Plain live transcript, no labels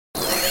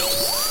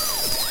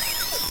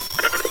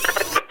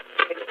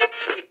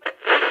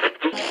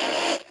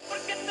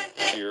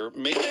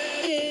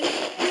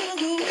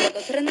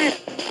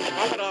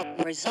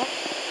result.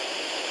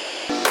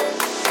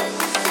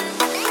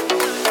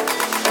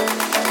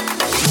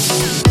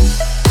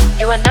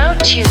 You are now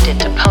tuned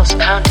into Pulse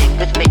Pounding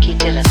with Mickey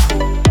Dillon.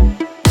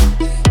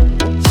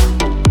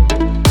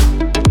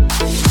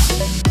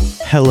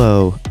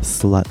 Hello,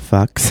 slut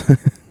fucks.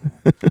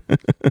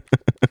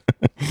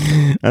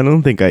 I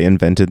don't think I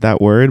invented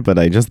that word, but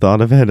I just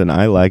thought of it and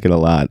I like it a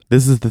lot.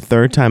 This is the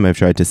third time I've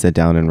tried to sit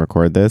down and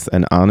record this,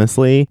 and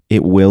honestly,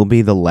 it will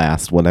be the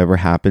last. Whatever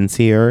happens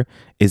here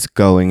is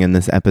going in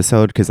this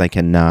episode because I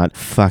cannot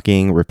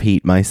fucking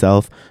repeat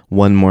myself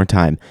one more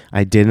time.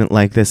 I didn't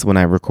like this when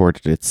I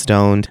recorded it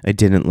stoned. I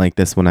didn't like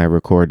this when I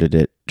recorded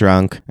it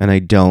drunk, and I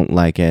don't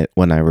like it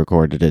when I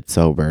recorded it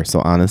sober.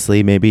 So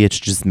honestly, maybe it's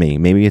just me.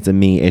 Maybe it's a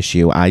me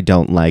issue. I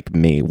don't like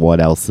me. What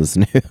else is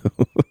new?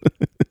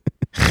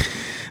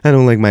 I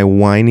don't like my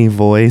whiny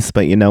voice,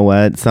 but you know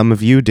what? Some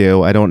of you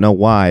do. I don't know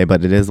why,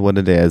 but it is what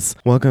it is.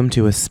 Welcome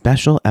to a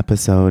special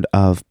episode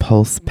of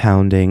Pulse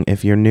Pounding.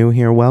 If you're new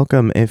here,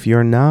 welcome. If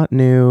you're not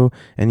new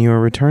and you're a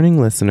returning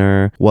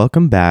listener,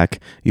 welcome back.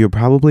 You're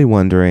probably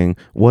wondering,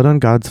 what on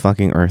God's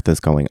fucking earth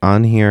is going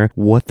on here?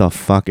 What the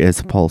fuck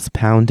is Pulse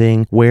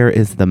Pounding? Where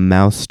is the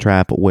mouse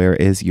trap? Where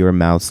is your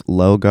mouse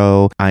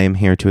logo? I am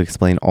here to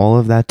explain all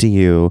of that to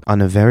you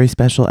on a very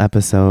special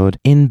episode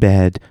in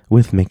bed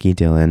with Mickey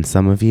Dillon.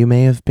 Some of you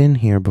may have been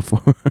here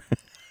before.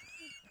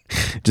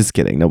 Just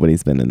kidding.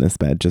 Nobody's been in this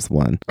bed. Just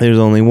one. There's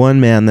only one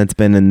man that's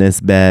been in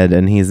this bed,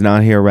 and he's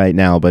not here right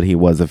now, but he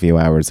was a few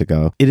hours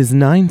ago. It is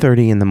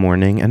 9:30 in the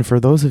morning, and for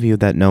those of you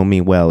that know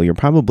me well, you're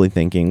probably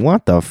thinking,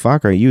 what the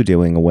fuck are you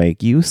doing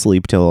awake? You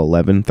sleep till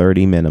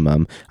 11:30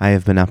 minimum. I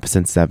have been up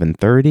since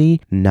 7:30,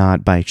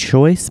 not by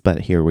choice,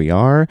 but here we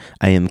are.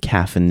 I am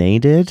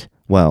caffeinated.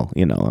 Well,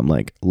 you know, I'm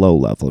like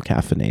low-level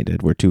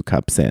caffeinated. We're 2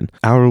 cups in.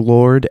 Our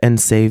Lord and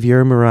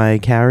Savior, Mariah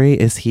Carey,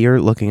 is here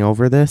looking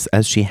over this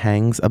as she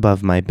hangs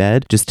above my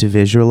bed. Just to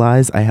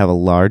visualize, I have a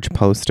large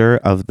poster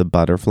of the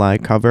butterfly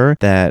cover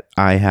that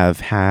I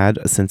have had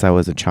since I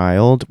was a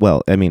child.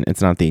 Well, I mean,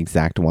 it's not the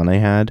exact one I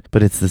had,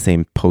 but it's the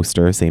same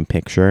poster, same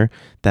picture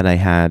that I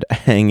had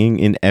hanging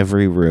in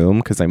every room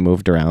because I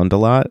moved around a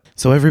lot.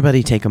 So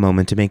everybody take a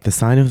moment to make the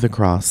sign of the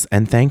cross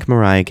and thank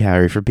Mariah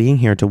Carey for being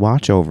here to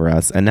watch over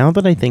us. And now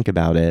that I think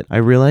about it, I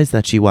realize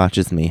that she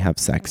watches me have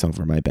sex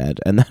over my bed,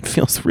 and that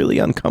feels really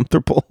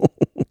uncomfortable.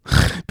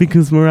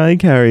 Because Mariah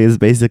Carey is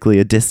basically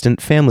a distant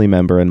family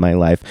member in my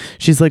life.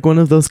 She's like one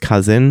of those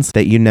cousins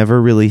that you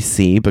never really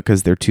see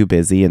because they're too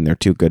busy and they're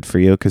too good for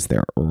you because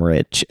they're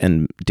rich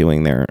and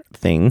doing their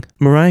thing.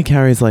 Mariah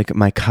Carey's like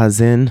my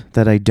cousin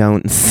that I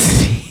don't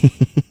see.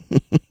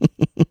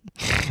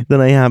 That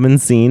I haven't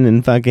seen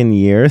in fucking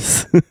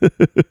years.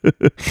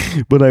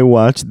 But I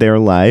watch their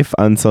life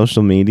on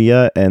social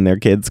media and their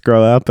kids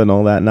grow up and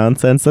all that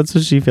nonsense. That's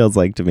what she feels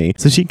like to me.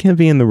 So she can't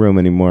be in the room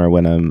anymore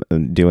when I'm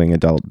doing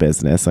adult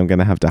business. I'm going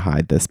to have to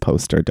hide this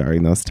poster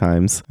during those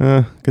times.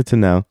 Good to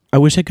know. I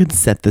wish I could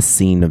set the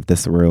scene of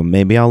this room.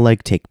 Maybe I'll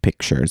like take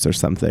pictures or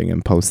something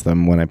and post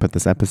them when I put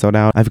this episode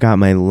out. I've got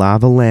my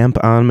lava lamp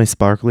on, my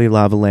sparkly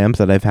lava lamp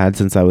that I've had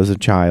since I was a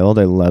child.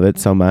 I love it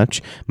so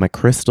much. My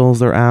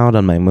crystals are out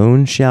on my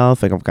moon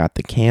shelf. Like I've got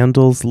the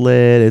candles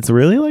lit. It's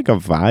really like a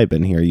vibe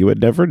in here. You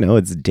would never know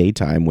it's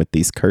daytime with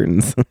these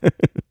curtains.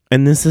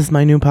 And this is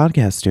my new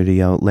podcast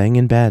studio, laying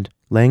in bed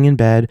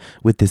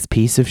with this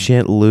piece of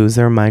shit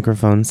loser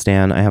microphone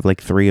stand. I have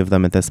like 3 of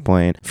them at this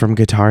point from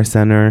Guitar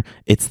Center.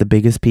 It's the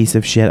biggest piece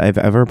of shit I've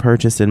ever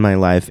purchased in my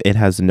life. It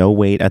has no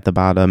weight at the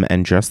bottom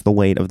and just the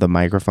weight of the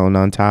microphone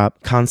on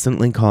top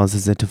constantly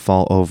causes it to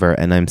fall over,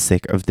 and I'm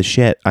sick of the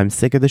shit.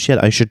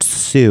 I should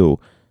sue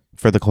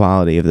for the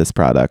quality of this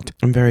product.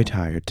 I'm very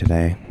tired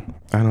today.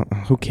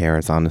 Who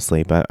cares,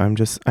 honestly, but I'm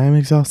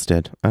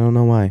exhausted. I don't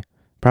know why.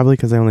 Probably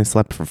because I only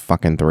slept for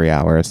fucking 3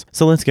 hours.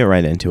 So let's get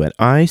right into it.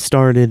 I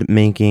started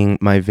making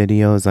my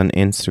videos on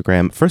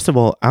Instagram. First of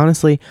all,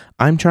 honestly,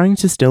 I'm trying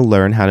to still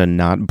learn how to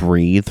not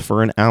breathe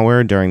for an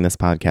hour during this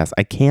podcast.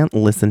 I can't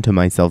listen to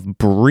myself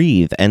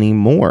breathe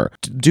anymore.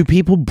 Do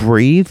people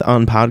breathe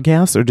on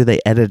podcasts or do they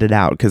edit it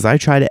out? Because I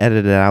try to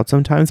edit it out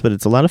sometimes, but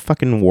it's a lot of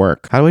fucking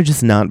work. How do I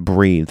just not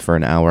breathe for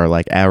an hour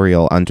like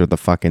Ariel under the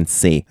fucking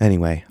sea?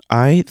 Anyway,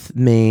 I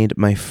made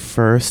my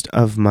first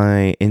of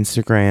my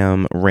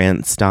Instagram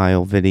rant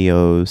style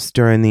videos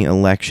during the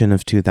election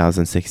of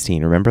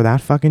 2016. Remember that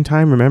fucking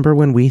time? Remember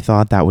when we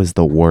thought that was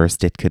the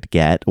worst it could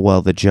get?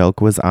 Well, the joke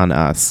was on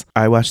us.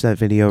 I watched that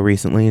video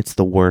recently. It's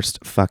the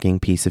worst fucking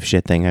piece of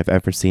shit thing I've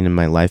ever seen in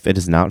my life. It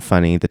is not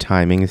funny. The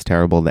timing is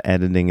terrible. The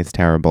editing is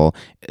terrible.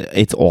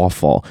 It's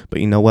awful. But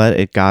you know what?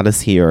 It got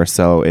us here,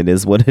 so it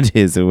is what it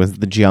is. It was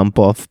the jump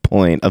off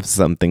point of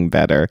something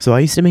better. So I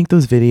used to make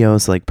those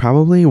videos like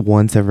probably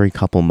once every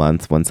couple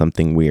months when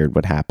something weird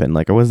would happen.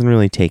 Like I wasn't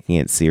really taking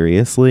it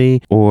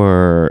seriously, or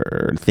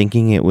remember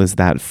thinking it was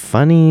that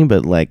funny,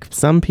 but like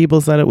some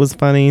people said it was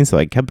funny, so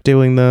I kept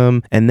doing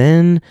them. And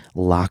then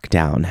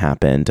lockdown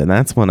happened, and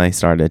that's when I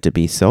started to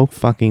be so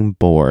fucking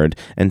bored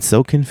and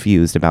so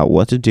confused about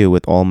what to do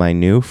with all my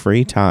new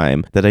free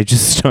time that I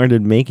just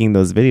started making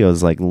those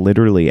videos like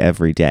literally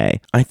every day.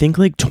 I think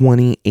like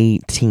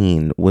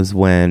 2018 was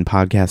when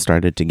podcasts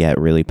started to get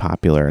really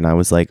popular, and I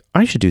was like,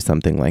 I should do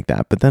something like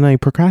that. But then I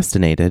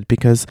procrastinated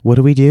because what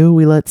do?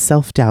 We let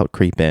self-doubt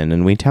creep in,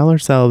 and we tell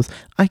ourselves,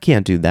 I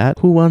can't do that.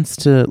 Who wants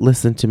to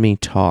listen to me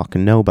talk?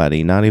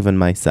 Nobody, not even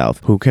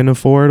myself. Who can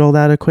afford all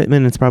that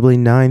equipment? It's probably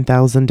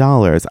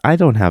 $9,000. I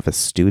don't have a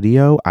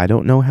studio. I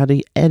don't know how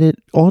to edit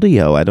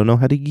audio. I don't know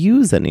how to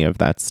use any of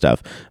that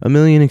stuff. A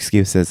million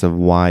excuses of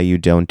why you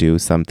don't do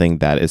something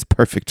that is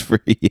perfect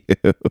for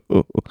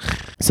you.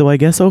 So I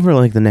guess over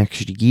like the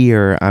next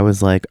year, I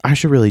was like, I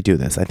should really do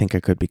this. I think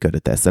I could be good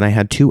at this. And I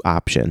had two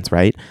options,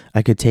 right?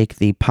 I could take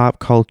the pop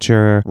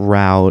culture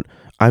route.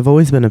 I've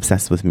always been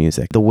obsessed with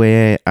music. The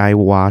way I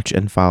watch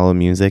and follow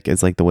music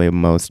is like the way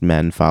most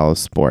men follow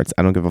sports.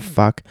 I don't give a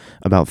fuck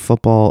about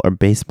football or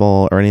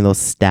baseball or any of those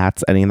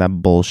stats, any of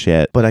that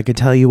bullshit. But I could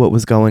tell you what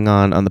was going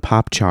on the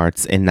pop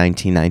charts in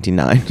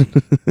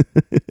 1999.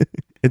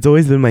 It's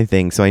always been my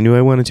thing, so I knew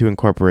I wanted to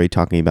incorporate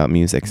talking about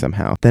music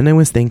somehow. Then I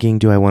was thinking,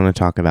 do I want to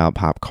talk about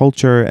pop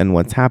culture and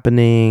what's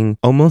happening?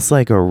 Almost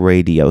like a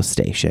radio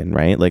station,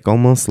 right? Like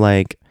almost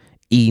like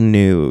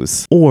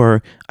e-news.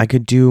 Or I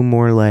could do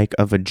more like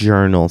of a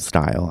journal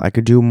style. I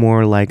could do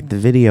more like the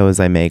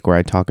videos I make where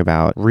I talk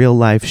about real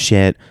life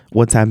shit,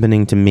 what's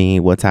happening to me,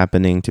 what's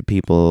happening to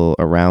people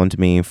around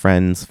me,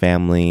 friends,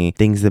 family,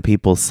 things that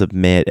people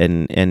submit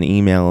and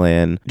email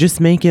in.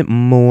 Just make it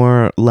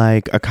more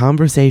like a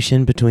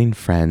conversation between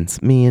friends,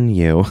 me and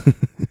you.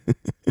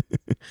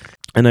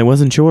 And I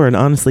wasn't sure, and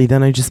honestly,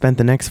 then I just spent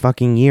the next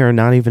fucking year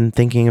not even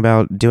thinking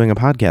about doing a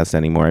podcast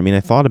anymore. I mean,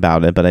 I thought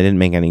about it, but I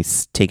didn't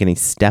take any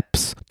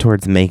steps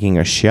towards making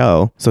a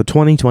show. So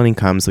 2020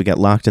 comes, we get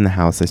locked in the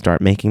house, I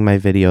start making my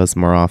videos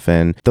more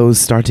often.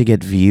 Those start to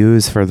get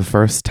views for the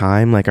first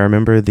time. Like I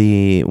remember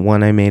the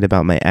one I made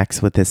about my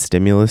ex with his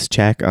stimulus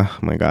check. Oh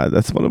my God,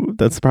 that's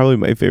probably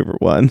my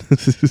favorite one.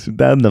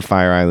 That and the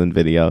Fire Island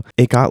video.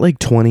 It got like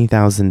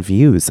 20,000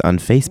 views on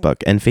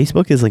Facebook, and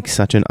Facebook is like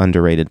such an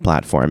underrated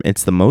platform.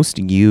 It's the most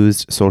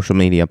used social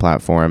media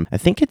platform. I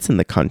think it's in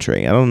the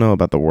country. I don't know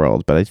about the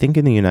world, but I think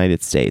in the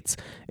United States,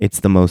 it's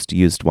the most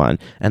used one.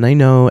 And I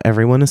know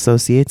everyone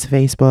associates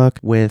Facebook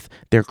with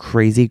their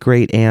crazy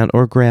great aunt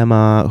or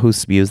grandma who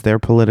spews their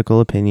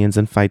political opinions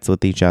and fights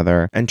with each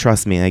other. And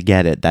trust me, I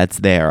get it. That's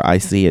there. I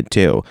see it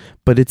too.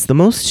 But it's the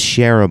most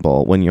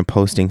shareable when you're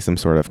posting some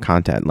sort of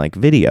content like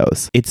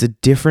videos. It's a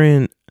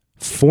different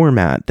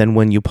format than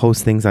when you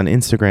post things on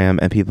Instagram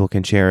and people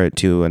can share it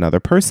to another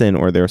person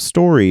or their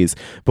stories.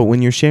 But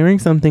when you're sharing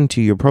something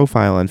to your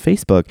profile on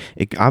Facebook,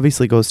 it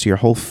obviously goes to your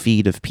whole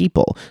feed of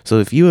people. So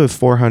if you have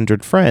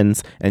 400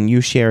 friends and you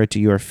share it to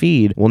your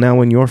feed, well, now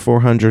when your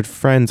 400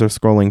 friends are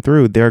scrolling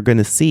through, they're going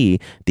to see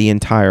the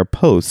entire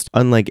post.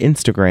 Unlike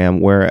Instagram,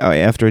 where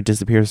after it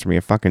disappears from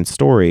your fucking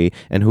story,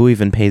 and who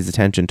even pays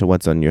attention to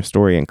what's on your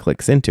story and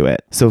clicks into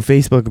it. So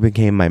Facebook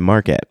became my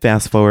market.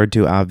 Fast forward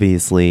to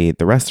obviously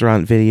the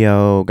restaurant video,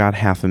 got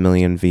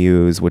 500,000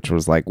 views, which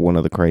was like one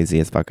of the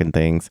craziest fucking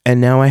things. And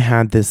now I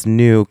had this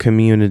new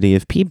community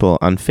of people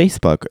on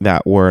Facebook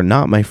that were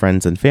not my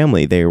friends and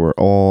family. They were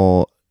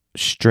all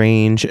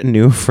strange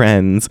new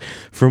friends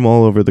from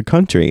all over the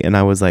country. And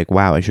I was like,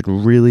 wow, I should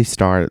really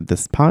start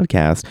this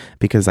podcast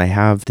because I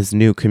have this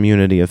new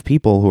community of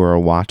people who are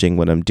watching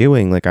what I'm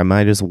doing. Like I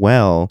might as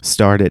well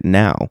start it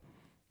now.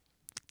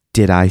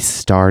 Did I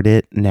start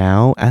it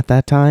now at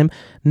that time?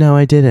 No,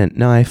 I didn't.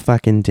 No, I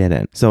fucking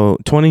didn't. So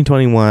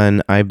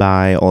 2021, I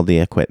buy all the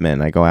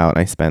equipment. I go out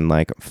and I spend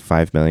like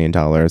 $5 million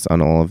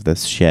on all of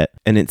this shit.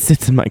 And it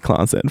sits in my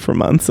closet for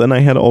months. And I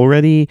had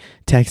already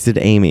texted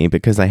Amy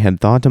because I had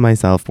thought to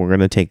myself, we're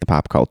going to take the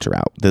pop culture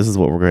out. This is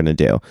what we're going to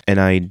do. And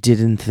I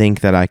didn't think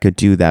that I could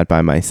do that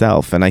by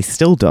myself. And I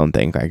still don't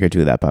think I could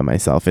do that by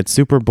myself. It's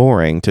super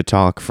boring to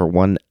talk for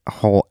 1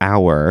 whole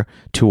hour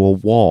to a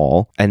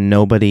wall and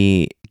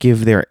nobody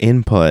give their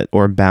input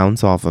or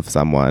bounce off of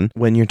someone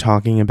when you're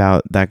talking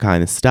about that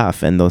kind of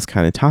stuff and those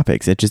kind of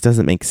topics. It just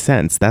doesn't make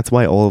sense. That's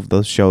why all of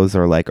those shows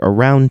are like a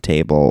round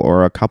table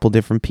or a couple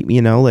different people,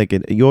 you know, like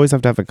you always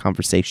have to have a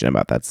conversation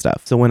about that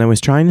stuff. So when I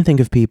was trying to think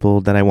of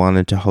people that I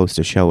wanted to host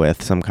a show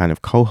with, some kind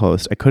of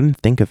co-host, I couldn't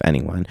think of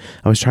anyone.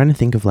 I was trying to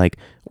think of like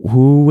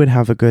who would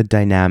have a good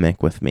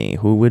dynamic with me,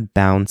 who would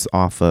bounce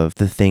off of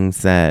the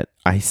things that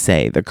I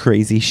say, the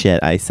crazy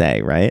shit I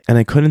say, right? And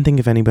I couldn't think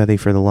of anybody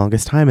for the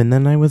longest time. And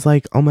then I was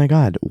like, oh my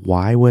God,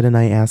 why wouldn't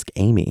I ask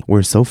Amy?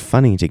 We're so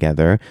funny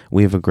together.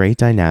 We have a great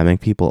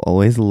dynamic. People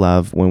always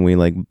love when we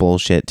like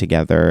bullshit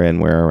together and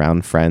we're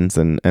around friends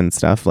and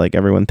stuff. Like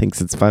everyone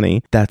thinks it's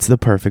funny. That's the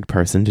perfect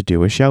person to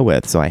do a show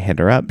with. So I hit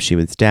her up. She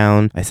was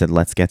down. I said,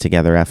 let's get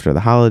together after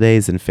the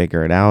holidays and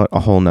figure it out. A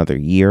whole nother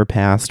year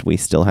passed. We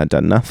still had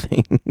done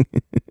nothing.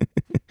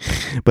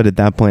 But at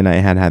that point, I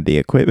had the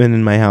equipment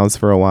in my house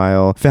for a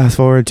while. Fast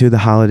forward to the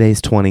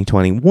holidays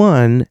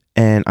 2021,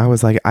 And I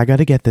was like, I got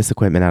to get this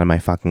equipment out of my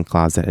fucking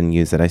closet and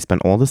use it. I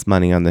spent all this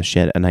money on this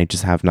shit and I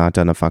just have not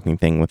done a fucking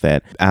thing with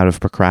it out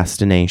of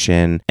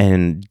procrastination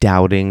and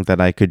doubting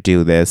that I could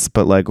do this.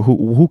 But like,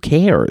 who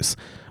cares?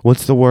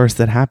 What's the worst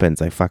that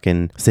happens? I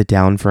fucking sit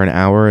down for an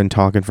hour and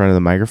talk in front of the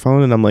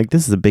microphone and I'm like,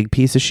 this is a big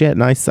piece of shit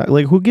and I suck.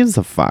 Like, who gives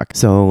a fuck?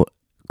 So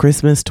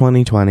Christmas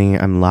 2020,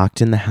 I'm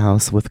locked in the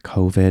house with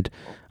COVID.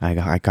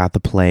 I got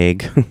the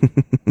plague.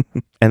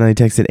 And I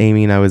texted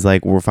Amy and I was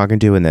like, we're fucking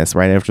doing this.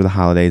 Right after the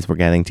holidays, we're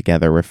getting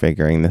together. We're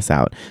figuring this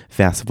out.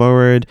 Fast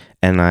forward,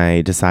 and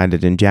I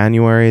decided in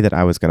January that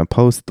I was going to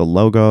post the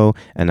logo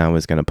and I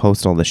was going to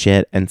post all the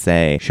shit and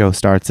say, show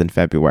starts in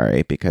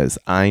February, because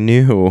I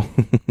knew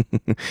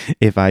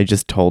if I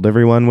just told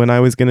everyone when I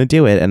was going to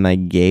do it and I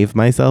gave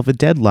myself a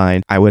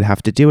deadline, I would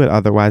have to do it.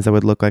 Otherwise, I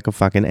would look like a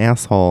fucking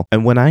asshole.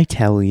 And when I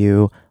tell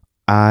you,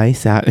 I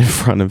sat in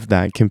front of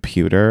that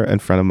computer, in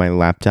front of my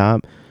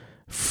laptop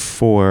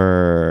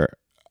for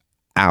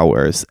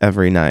hours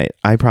every night.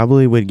 I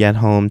probably would get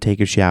home, take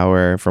a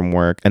shower from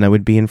work, and I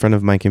would be in front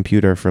of my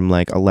computer from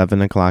like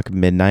 11 o'clock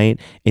midnight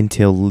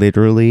until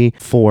literally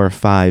 4,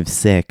 5,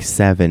 6,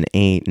 7,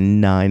 8,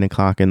 9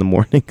 o'clock in the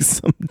morning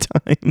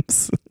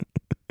sometimes.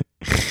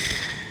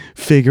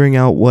 Figuring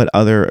out what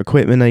other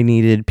equipment I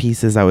needed,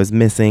 pieces I was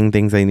missing,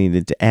 things I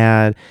needed to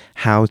add,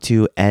 how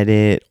to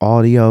edit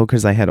audio,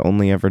 because I had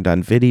only ever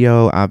done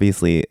video.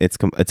 Obviously, it's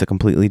a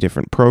completely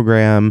different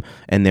program,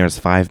 and there's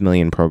 5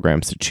 million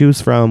programs to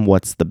choose from.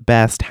 What's the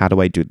best? How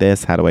do I do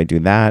this? How do I do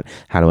that?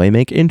 How do I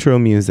make intro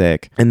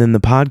music? And then the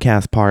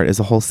podcast part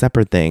is a whole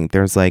separate thing.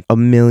 There's like a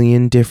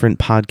million different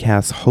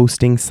podcast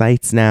hosting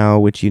sites now,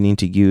 which you need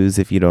to use.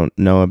 If you don't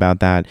know about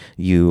that,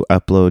 you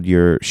upload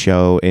your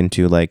show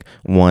into like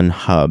one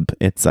hub.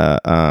 It's a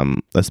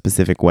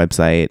specific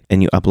website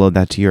and you upload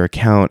that to your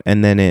account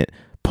and then it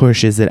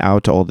pushes it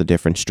out to all the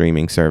different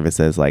streaming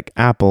services like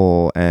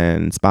Apple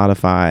and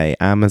Spotify,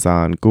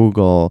 Amazon,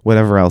 Google,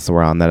 whatever else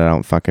we're on that I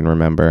don't fucking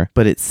remember.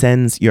 But it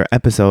sends your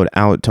episode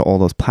out to all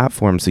those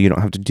platforms so you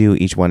don't have to do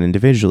each one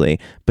individually.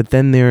 But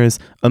then there's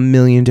a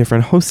million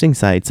different hosting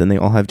sites and they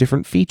all have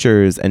different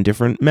features and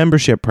different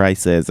membership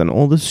prices and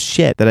all this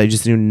shit that I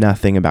just knew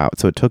nothing about.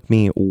 So it took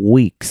me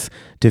weeks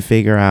to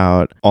figure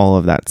out all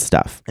of that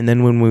stuff. And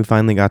then when we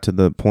finally got to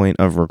the point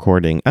of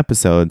recording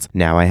episodes,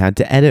 now I had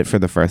to edit for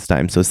the first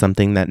time. So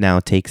something that now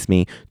takes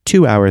me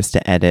 2 hours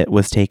to edit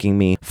was taking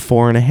me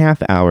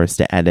 4.5 hours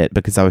to edit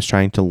because I was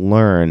trying to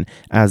learn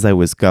as I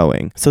was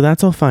going. So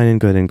that's all fine and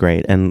good and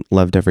great and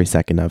loved every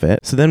second of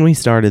it. So then we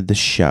started the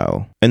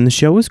show and the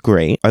show was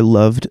great. I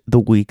loved the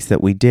weeks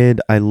that we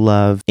did. I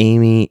loved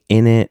Amy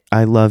in it.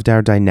 I loved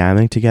our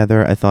dynamic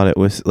together. I thought it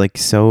was like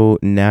so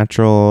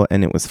natural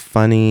and it was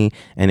funny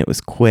and it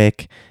was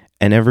quick.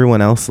 And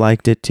everyone else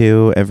liked it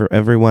too.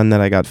 Everyone that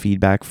I got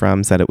feedback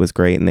from said it was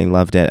great and they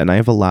loved it. And I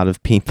have a lot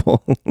of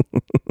people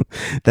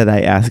that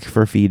I ask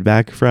for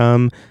feedback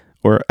from,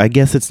 or I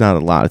guess it's not a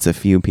lot, it's a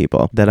few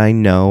people that I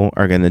know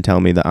are going to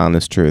tell me the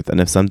honest truth. And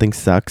if something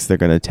sucks, they're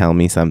going to tell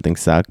me something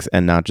sucks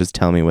and not just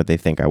tell me what they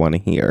think I want to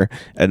hear.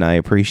 And I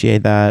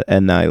appreciate that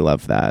and I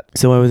love that.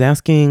 So I was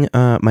asking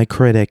my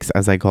critics,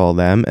 as I call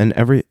them, and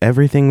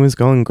everything was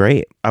going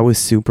great. I was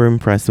super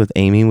impressed with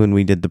Amy when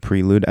we did the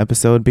prelude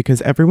episode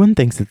because everyone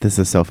thinks that this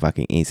is so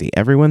fucking easy.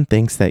 Everyone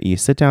thinks that you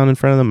sit down in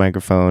front of the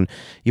microphone,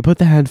 you put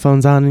the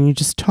headphones on and you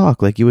just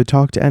talk like you would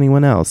talk to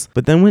anyone else.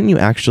 But then when you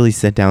actually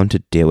sit down to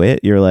do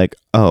it, you're like,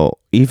 oh,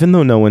 even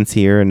though no one's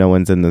here and no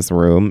one's in this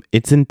room,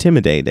 it's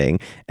intimidating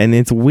and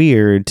it's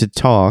weird to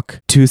talk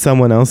to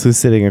someone else who's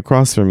sitting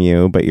across from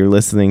you, but you're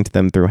listening to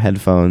them through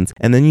headphones.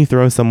 And then you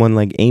throw someone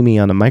like Amy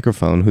on a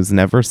microphone who's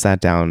never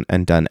sat down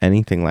and done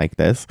anything like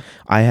this.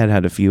 I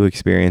had a few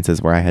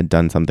experiences where I had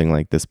done something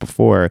like this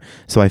before,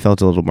 so I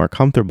felt a little more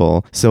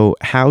comfortable. So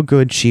how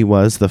good she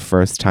was the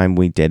first time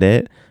we did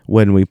it,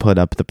 when we put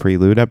up the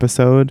prelude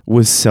episode,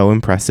 was so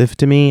impressive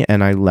to me,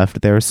 and I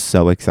left there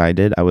so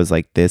excited. I was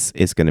like, this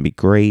is going to be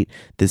great.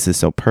 This is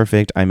so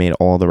perfect. I made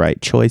all the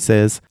right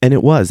choices. And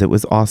it was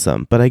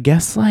awesome. But I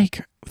guess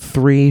like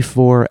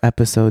 3-4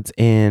 episodes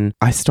in,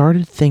 I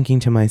started thinking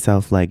to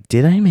myself, like,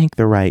 did I make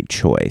the right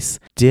choice?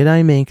 Did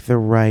I make the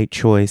right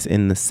choice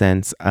in the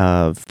sense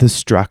of the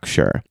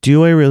structure?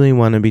 Do I really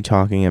want to be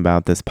talking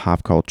about this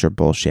pop culture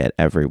bullshit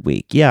every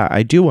week? Yeah,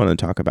 I do want to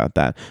talk about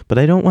that, but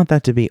I don't want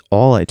that to be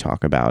all I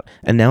talk about.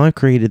 And now I've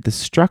created the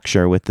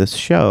structure with this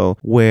show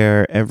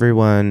where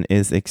everyone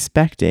is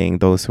expecting,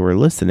 those who are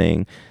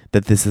listening,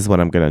 that this is what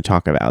I'm going to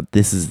talk about.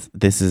 This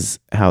is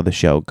how the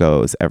show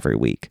goes every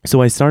week.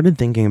 So I started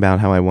thinking about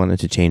how I wanted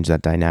to change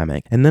that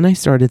dynamic. And then I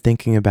started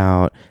thinking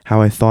about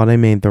how I thought I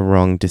made the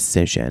wrong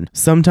decision.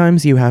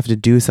 Sometimes you have to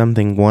do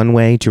something one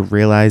way to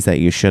realize that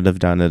you should have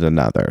done it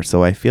another.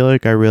 So I feel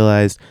like I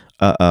realized,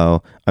 I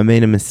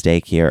made a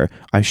mistake here.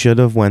 I should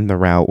have went the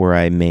route where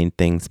I made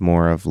things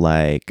more of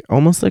like,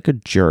 almost like a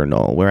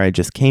journal, where I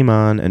just came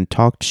on and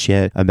talked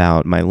shit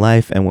about my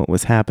life and what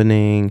was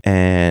happening,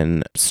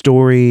 and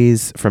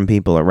stories from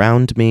people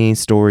around me,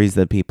 stories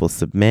that people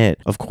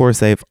submit. Of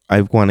course, I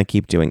want to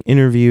keep doing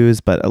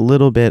interviews, but a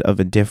little bit of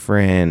a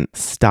different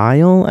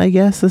style, I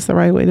guess is the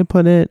right way to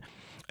put it.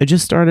 I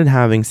just started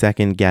having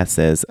second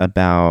guesses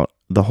about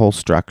the whole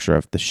structure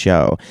of the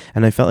show,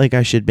 and I felt like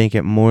I should make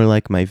it more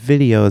like my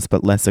videos,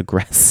 but less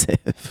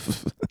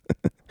aggressive.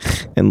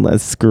 And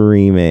less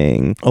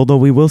screaming. Although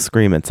we will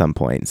scream at some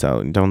point,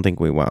 so don't think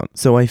we won't.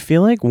 So I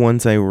feel like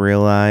once I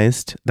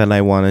realized that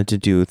I wanted to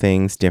do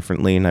things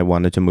differently and I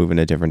wanted to move in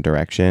a different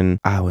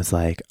direction, I was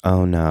like,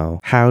 oh no.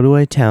 How do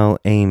I tell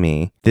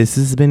Amy, this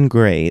has been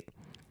great,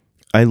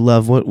 I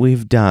love what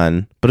we've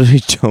done, but I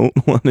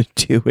don't want to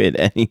do it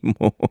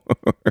anymore.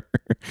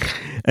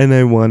 And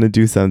I want to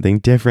do something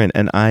different.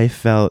 And I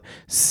felt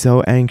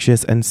so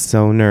anxious and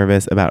so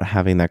nervous about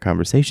having that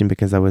conversation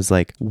because I was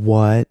like,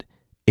 what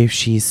if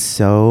she's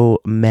so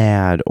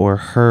mad or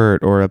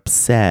hurt or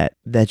upset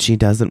that she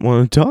doesn't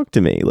want to talk to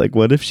me? Like,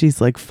 what if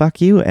she's like,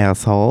 fuck you,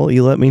 asshole.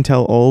 You let me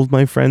tell all of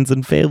my friends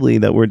and family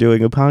that we're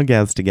doing a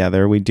podcast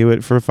together. We do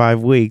it for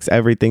 5 weeks.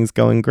 Everything's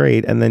going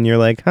great. And then you're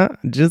like,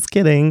 just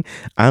kidding.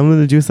 I'm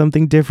going to do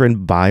something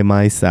different by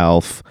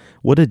myself.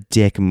 What a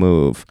dick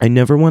move. I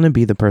never want to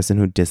be the person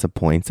who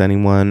disappoints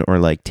anyone or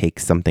like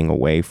takes something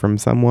away from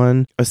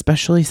someone,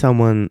 especially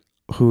someone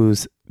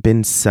who's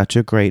been such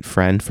a great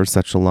friend for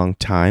such a long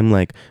time.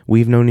 Like,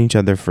 we've known each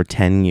other for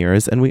 10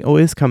 years and we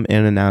always come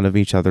in and out of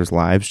each other's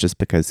lives just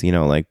because, you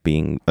know, like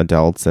being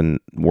adults and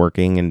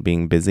working and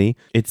being busy.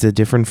 It's a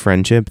different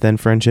friendship than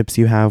friendships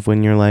you have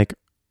when you're like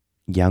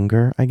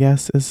younger, I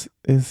guess I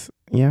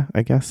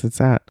guess it's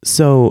that.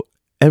 So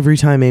every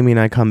time Amy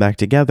and I come back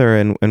together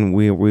and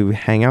we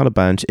hang out a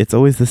bunch, it's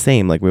always the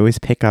same. Like, we always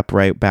pick up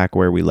right back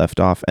where we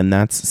left off. And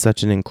that's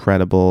such an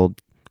incredible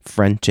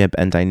friendship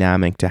and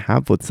dynamic to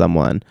have with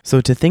someone.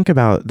 So to think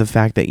about the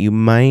fact that you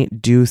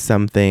might do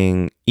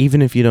something,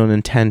 even if you don't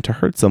intend to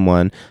hurt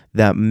someone,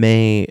 that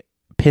may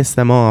piss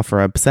them off or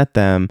upset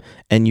them,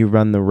 and you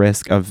run the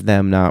risk of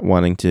them not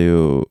wanting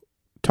to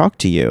talk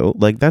to you,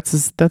 like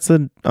that's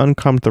an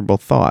uncomfortable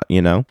thought,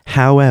 you know?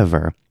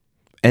 However,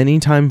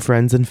 anytime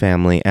friends and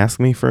family ask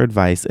me for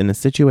advice in a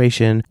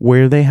situation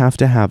where they have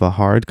to have a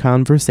hard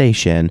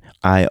conversation,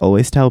 I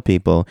always tell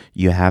people,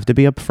 you have to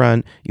be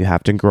upfront, you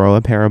have to grow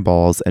a pair of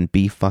balls and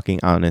be fucking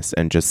honest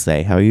and just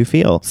say how you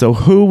feel. So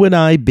who would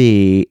I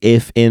be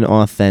if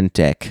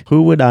inauthentic?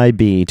 Who would I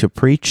be to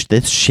preach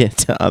this shit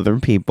to other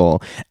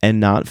people and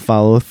not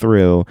follow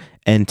through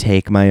and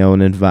take my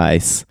own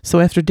advice? So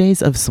after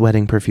days of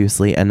sweating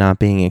profusely and not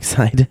being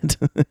excited,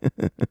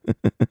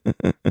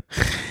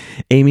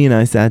 Amy and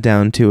I sat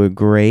down to a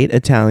great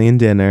Italian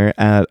dinner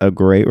at a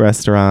great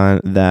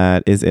restaurant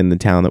that is in the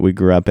town that we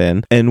grew up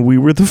in. And we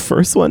were the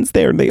first ones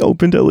there. They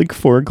opened at like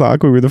 4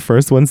 o'clock. We were the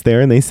first ones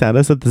there, and they sat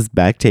us at this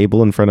back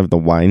table in front of the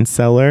wine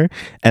cellar.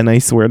 And I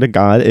swear to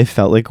God, it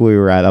felt like we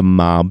were at a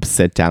mob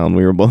sit down.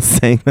 We were both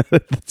saying that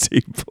at the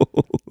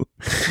table.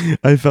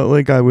 I felt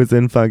like I was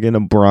in fucking a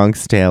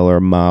Bronx Tale or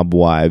Mob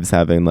Wives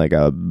having like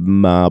a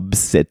mob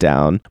sit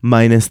down,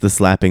 minus the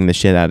slapping the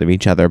shit out of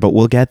each other. But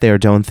we'll get there.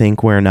 Don't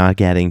think we're not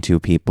getting to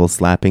people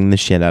slapping the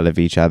shit out of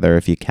each other,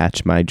 if you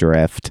catch my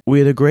drift. We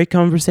had a great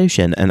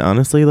conversation, and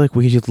honestly, like,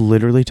 we just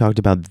literally talked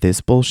about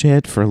this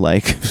bullshit for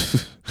like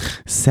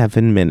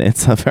 7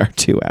 minutes of our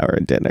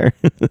 2-hour dinner.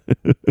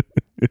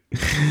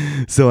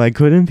 So I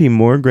couldn't be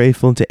more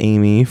grateful to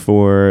Amy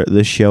for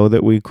the show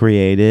that we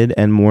created,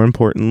 and more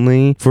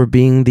importantly, for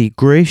being the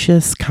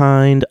gracious,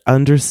 kind,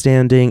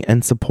 understanding,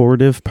 and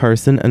supportive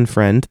person and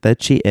friend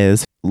that she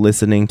is,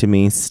 listening to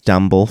me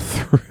stumble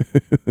through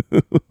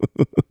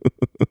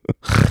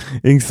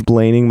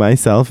explaining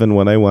myself and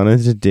what I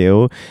wanted to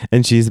do.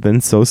 And she's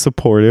been so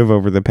supportive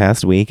over the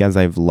past week as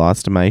I've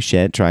lost my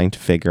shit trying to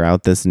figure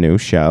out this new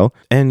show.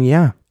 And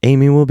yeah,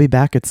 Amy will be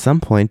back at some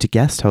point to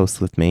guest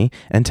host with me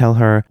and tell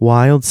her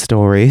wild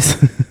stories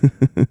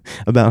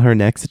about her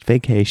next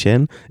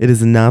vacation. It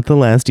is not the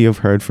last you have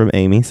heard from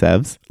Amy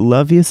Sevs.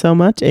 Love you so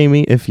much,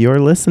 Amy. If you're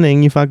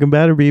listening, you fucking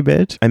better be,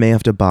 bitch. I may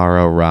have to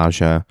borrow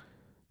Raja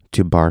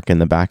to bark in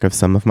the back of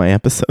some of my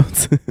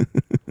episodes.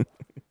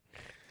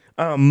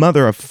 Oh,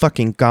 mother of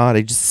fucking God,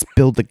 I just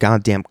spilled the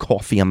goddamn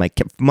coffee on my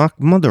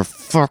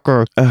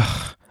motherfucker.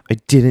 Ugh. I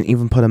didn't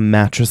even put a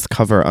mattress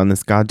cover on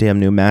this goddamn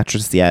new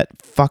mattress yet.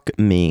 Fuck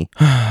me.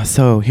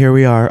 So here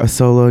we are, a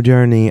solo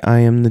journey. I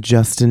am the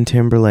Justin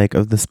Timberlake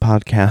of this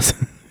podcast.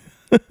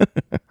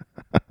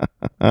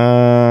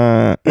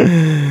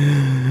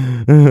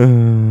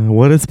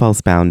 What is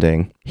pulse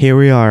pounding? Here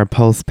we are,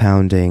 pulse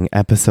pounding,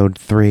 episode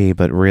 3,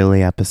 but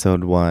really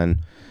episode 1.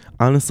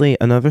 Honestly,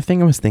 another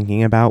thing I was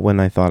thinking about when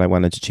I thought I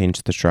wanted to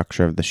change the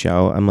structure of the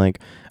show, I'm like,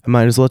 I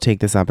might as well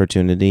take this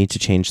opportunity to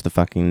change the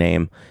fucking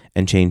name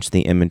and change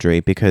the imagery,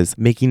 because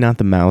Mickey Not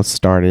the Mouse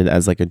started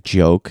as like a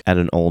joke at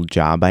an old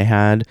job I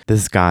had.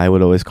 This guy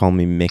would always call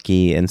me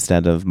Mickey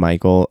instead of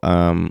Michael,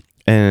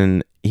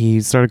 and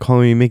he started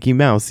calling me Mickey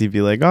Mouse. He'd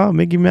be like, oh,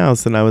 Mickey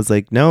Mouse. And I was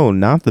like, no,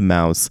 not the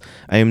mouse.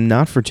 I am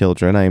not for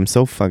children. I am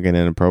so fucking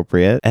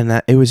inappropriate. And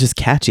that it was just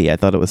catchy. I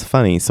thought it was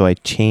funny. So I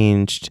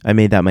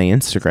made that my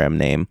Instagram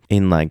name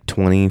in like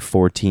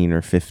 2014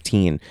 or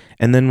 15.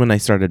 And then when I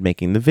started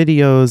making the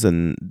videos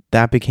and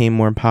that became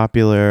more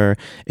popular,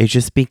 it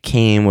just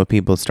became what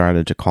people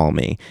started to call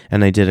me.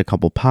 And I did a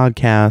couple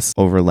podcasts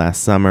over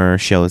last summer,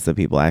 shows that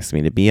people asked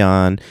me to be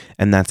on,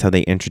 and that's how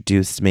they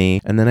introduced me.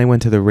 And then I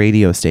went to the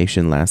radio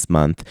station last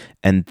month,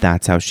 and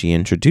that's how she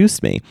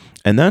introduced me.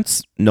 And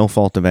that's no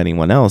fault of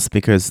anyone else,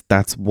 because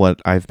that's what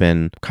I've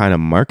been kind of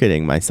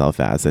marketing myself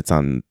as. It's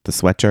on the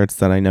sweatshirts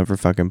that I never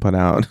fucking put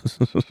out.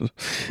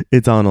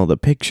 It's on all the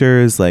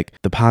pictures. Like,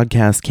 the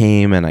podcast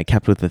came and I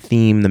kept with the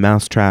theme, the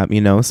mousetrap,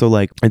 so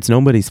like, it's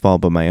nobody's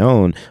fault but my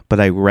own. But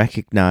I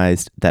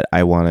recognized that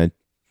I wanted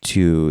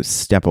to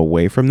step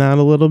away from that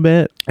a little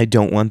bit. I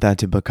don't want that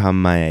to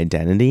become my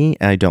identity.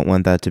 I don't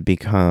want that to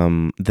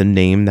become the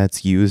name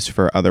that's used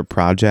for other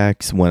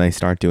projects when I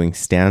start doing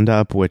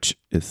stand-up, which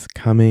is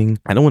coming.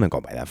 I don't want to go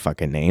by that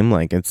fucking name.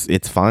 Like,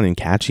 it's fun and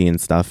catchy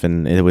and stuff,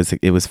 and it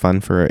was fun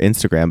for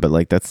Instagram, but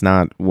like, that's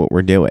not what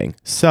we're doing.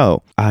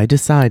 So I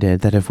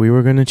decided that if we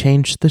were going to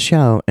change the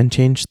show and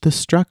change the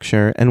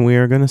structure and we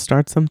are going to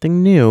start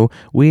something new,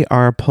 we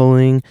are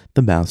pulling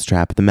the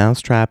mousetrap. The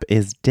mousetrap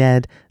is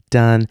dead,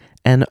 done,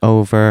 and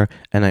over.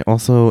 And I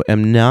also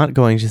am not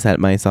going to set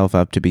myself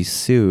up to be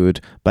sued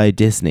by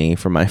Disney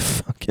for my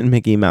fucking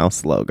Mickey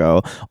Mouse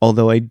logo.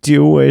 Although I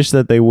do wish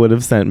that they would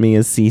have sent me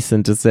a cease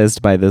and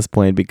desist by this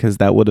point, because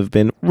that would have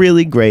been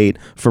really great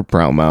for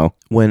promo.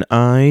 When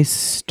I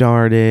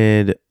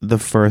started the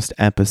first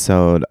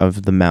episode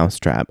of The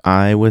Mousetrap,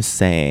 I was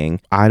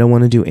saying I don't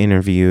want to do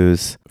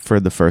interviews for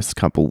the first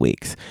couple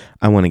weeks.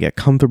 I want to get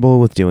comfortable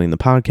with doing the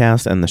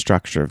podcast and the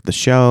structure of the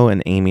show,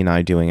 and Amy and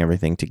I doing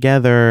everything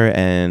together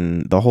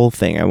and the whole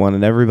thing. I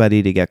wanted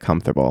everybody to get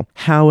comfortable.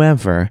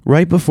 However,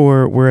 right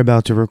before we're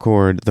about to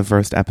record the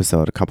first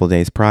episode a couple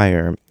days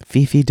prior,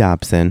 Fifi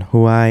Dobson,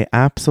 who I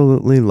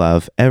absolutely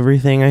love,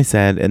 everything I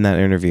said in that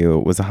interview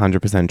was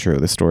 100% true.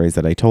 The stories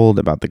that I told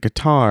about the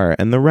guitar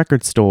and the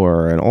record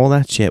store and all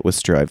that shit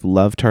was true. I've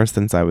loved her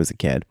since I was a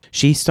kid.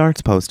 She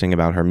starts posting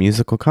about her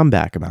musical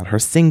comeback, about her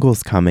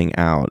singles coming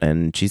out,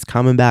 and she's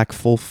coming back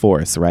full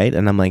force, right?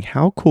 And I'm like,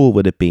 how cool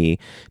would it be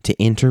to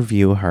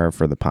interview her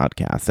for the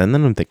podcast? And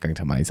then I'm thinking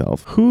to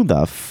myself, who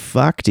the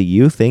fuck do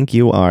you think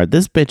you are?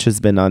 This bitch has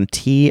been on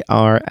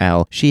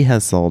TRL. She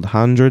has sold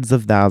hundreds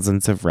of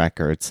thousands of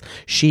records.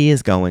 She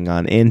is going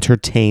on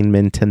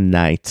Entertainment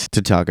Tonight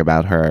to talk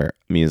about her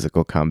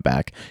musical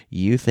comeback.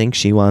 You think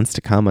she wants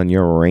to come on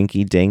your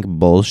rinky-dink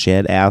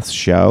bullshit ass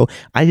show?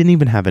 I didn't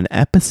even have an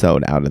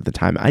episode out at the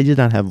time. I did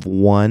not have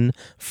one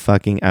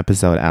fucking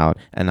episode out,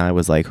 and I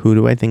was like, who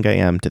do I think I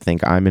am to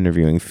think I'm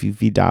interviewing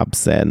Fifi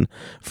Dobson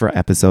for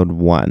episode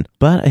 1?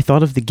 But I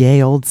thought of the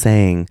gay old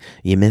saying,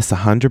 you miss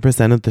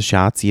 100% of the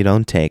shots you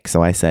don't take.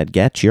 So I said,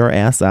 get your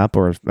ass up,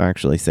 or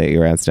actually sit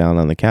your ass down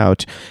on the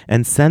couch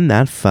and send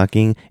that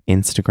fucking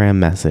Instagram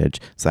message.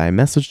 So I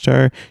messaged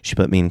her. She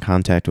put me in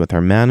contact with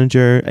her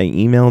manager. I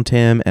emailed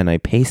him, and I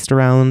paced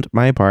around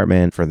my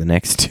apartment for the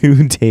next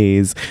 2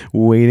 days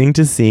waiting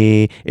to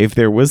see if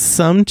there was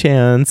some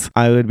chance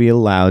I would be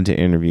allowed to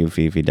interview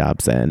Fifi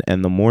Dobson.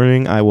 And the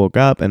morning I woke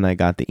up and I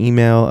got the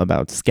email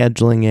about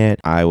scheduling it,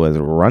 I was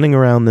running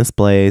around this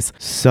place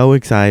so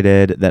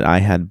excited that I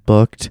had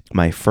booked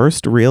my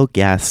first real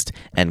guest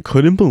and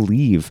couldn't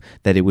believe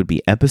that it would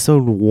be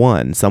episode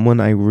 1,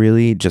 someone I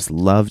really just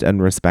loved and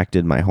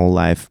respected my whole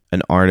life,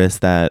 an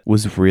artist that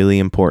was really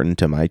important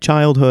to my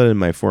childhood and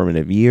my formative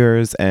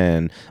years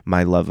and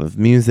my love of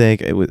music.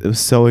 It was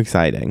so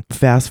exciting.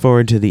 Fast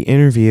forward to the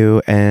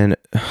interview, and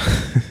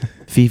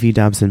Fifi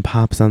Dobson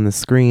pops on the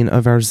screen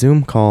of our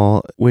Zoom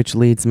call, which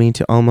leads me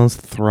to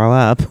almost throw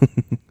up.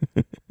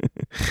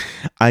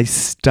 I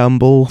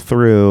stumble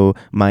through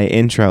my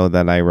intro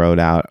that I wrote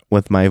out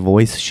with my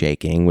voice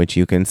shaking, which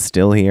you can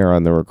still hear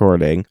on the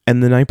recording.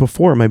 And the night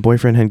before, my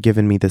boyfriend had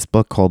given me this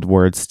book called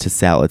Words to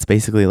Sell. It's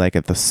basically like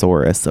a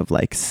thesaurus of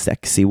like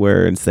sexy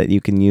words that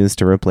you can use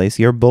to replace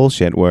your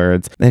bullshit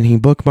words. And he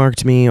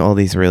bookmarked me all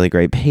these really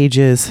great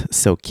pages.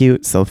 So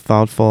cute, so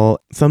thoughtful.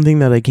 Something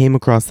that I came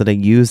across that I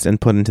used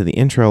and put into the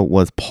intro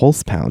was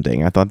pulse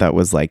pounding. I thought that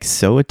was like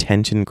so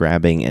attention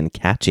grabbing and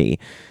catchy.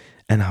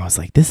 And I was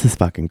like, this is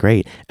fucking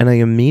great. And I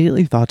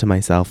immediately thought to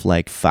myself,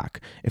 like,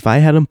 fuck, if I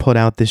hadn't put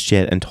out this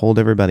shit and told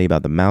everybody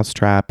about the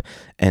mousetrap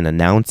and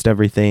announced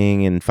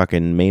everything and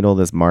fucking made all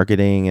this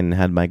marketing and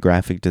had my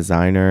graphic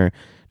designer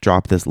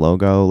drop this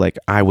logo, like,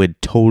 I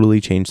would totally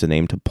change the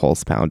name to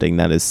Pulse Pounding.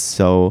 That is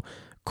so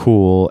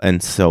cool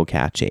and so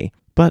catchy.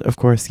 But of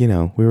course, we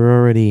were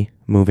already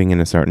moving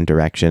in a certain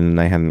direction, and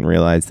I hadn't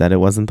realized that it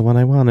wasn't the one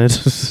I wanted.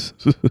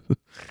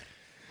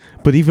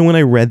 But even when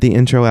I read the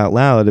intro out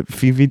loud,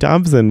 Fifi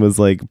Dobson was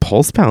like,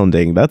 pulse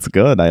pounding. That's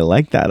good. I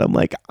like that. I'm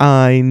like,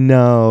 I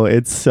know.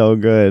 It's so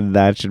good.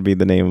 That should be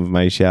the name of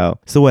my show.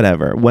 So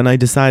whatever. When I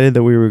decided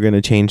that we were going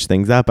to change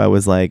things up, I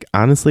was like,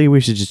 honestly,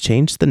 we should just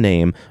change the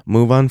name,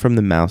 move on from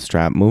the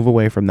mousetrap, move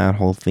away from that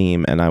whole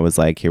theme. And I was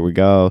like, here we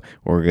go.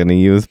 We're going to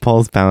use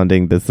pulse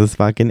pounding. This is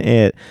fucking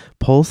it.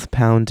 Pulse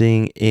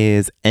pounding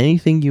is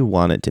anything you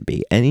want it to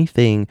be.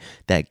 Anything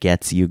that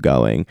gets you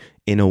going.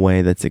 in a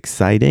way that's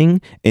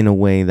exciting, in a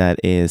way that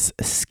is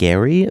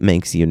scary,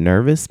 makes you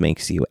nervous,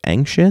 makes you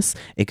anxious.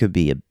 It could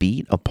be a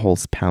beat, a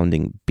pulse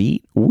pounding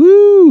beat.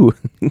 Woo!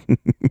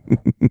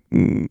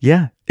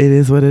 Yeah, it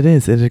is what it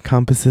is. It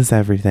encompasses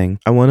everything.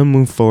 I want to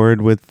move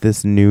forward with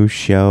this new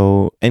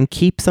show and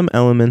keep some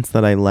elements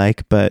that I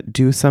like, but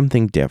do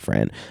something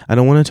different. I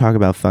don't want to talk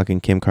about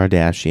fucking Kim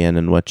Kardashian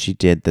and what she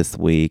did this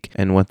week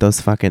and what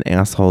those fucking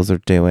assholes are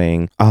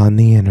doing on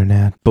the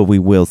internet, but we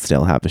will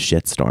still have a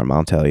shitstorm,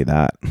 I'll tell you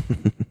that.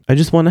 I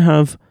just want to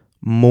have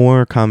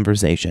more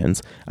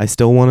conversations. I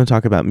still want to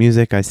talk about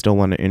music. I still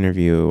want to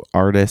interview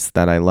artists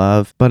that I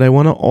love, but I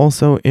want to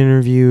also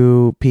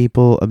interview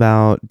people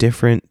about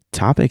different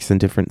topics and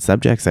different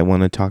subjects. I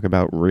want to talk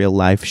about real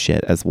life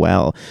shit as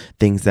well.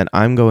 Things that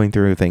I'm going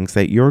through, things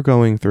that you're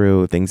going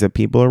through, things that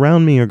people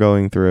around me are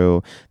going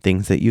through,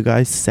 things that you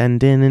guys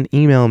send in and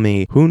email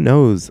me. Who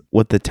knows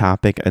what the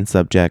topic and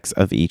subjects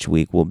of each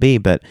week will be,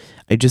 but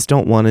I just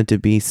don't want it to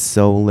be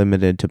so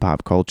limited to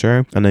pop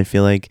culture. And I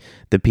feel like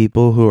the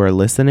people who are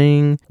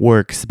listening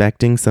were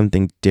expecting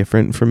something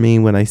different from me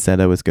when I said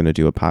I was going to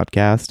do a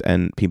podcast,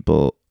 and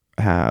people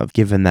have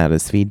given that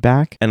as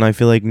feedback. And I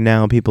feel like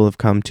now people have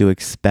come to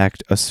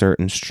expect a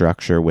certain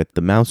structure with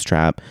the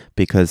Mousetrap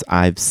because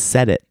I've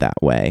said it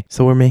that way.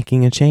 So we're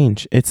making a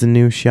change. It's a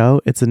new show.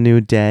 It's a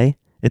new day.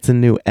 It's a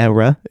new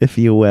era, if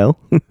you will.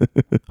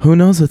 Who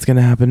knows what's going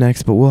to happen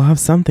next, but we'll have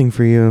something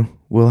for you.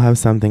 We'll have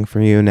something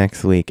for you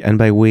next week. And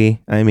by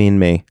we, I mean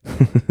me.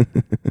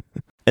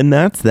 And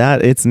that's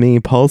that. It's me,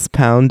 Pulse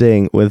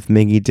Pounding with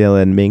Miggy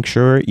Dillon. Make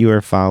sure you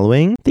are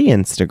following the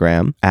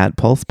Instagram at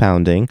Pulse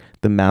Pounding.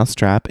 The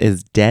Mousetrap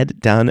is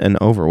dead, done, and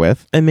over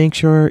with. And make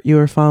sure you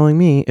are following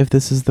me if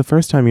this is the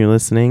first time you're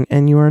listening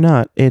and you are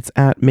not. It's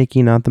at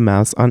Mickey Not the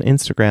Mouse on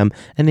Instagram,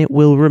 and it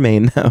will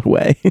remain that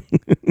way.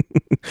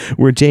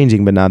 We're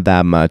changing, but not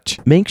that much.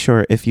 Make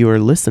sure if you are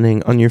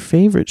listening on your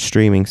favorite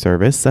streaming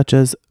service, such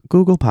as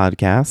Google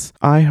Podcasts,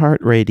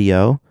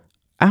 iHeartRadio,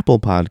 Apple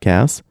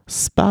Podcasts,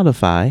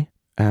 Spotify,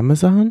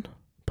 Amazon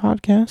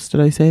Podcast?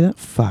 Did I say that?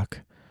 Fuck.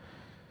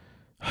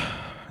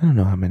 I don't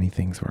know how many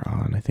things we're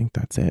on. I think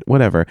that's it.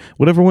 Whatever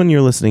one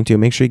you're listening to,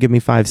 make sure you give me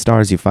 5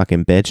 stars, you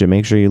fucking bitch, and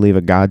make sure you leave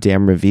a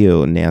goddamn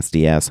review,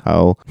 nasty ass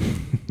hoe.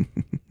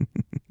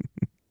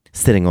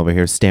 Sitting over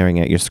here staring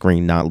at your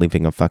screen, not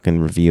leaving a fucking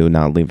review,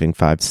 not leaving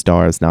 5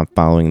 stars, not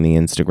following the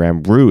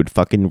Instagram. Rude.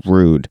 Fucking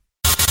rude.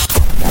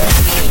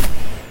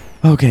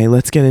 Okay,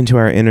 let's get into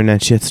our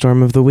internet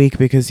shitstorm of the week,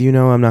 because you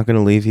know I'm not going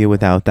to leave you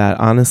without that.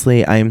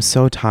 Honestly, I am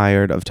so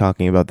tired of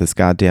talking about this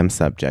goddamn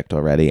subject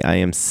already. I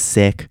am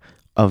sick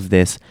of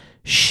this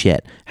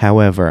shit.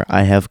 However,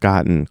 I have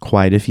gotten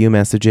quite a few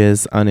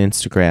messages on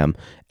Instagram,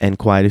 and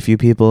quite a few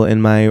people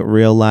in my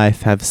real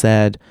life have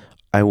said,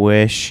 I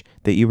wish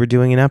that you were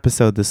doing an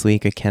episode this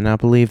week. I cannot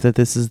believe that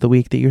this is the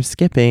week that you're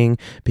skipping,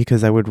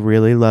 because I would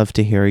really love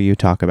to hear you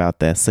talk about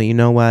this. So you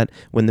know what?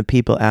 When the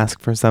people ask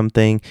for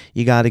something,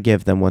 you got to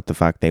give them what the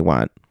fuck they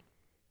want.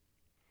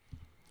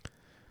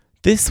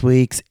 This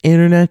week's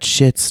internet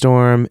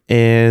shitstorm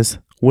is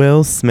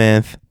Will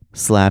Smith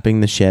slapping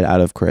the shit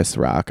out of Chris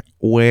Rock.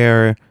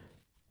 Where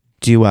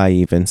do I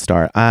even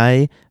start?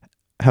 I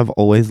have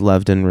always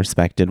loved and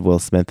respected Will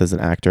Smith as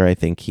an actor. I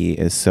think he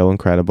is so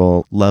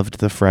incredible. Loved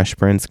The Fresh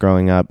Prince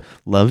growing up.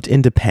 Loved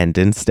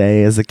Independence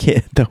Day as a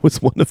kid. That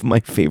was one of my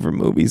favorite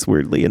movies,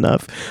 weirdly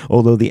enough.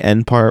 Although the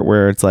end part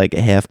where it's like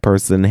half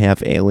person,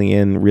 half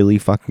alien really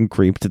fucking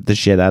creeped the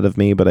shit out of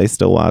me, but I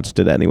still watched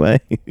it anyway.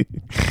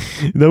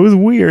 That was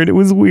weird. It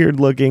was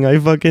weird looking. I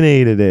fucking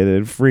hated it.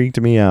 It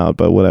freaked me out,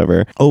 but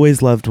whatever.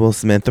 Always loved Will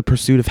Smith. The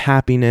Pursuit of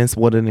Happiness.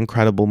 What an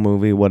incredible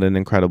movie. What an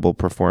incredible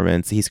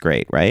performance. He's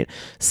great, right?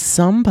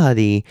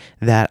 Somebody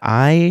that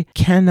I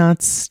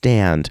cannot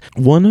stand.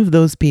 One of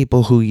those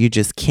people who you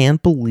just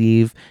can't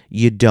believe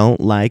you don't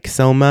like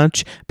so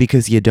much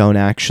because you don't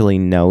actually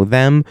know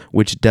them,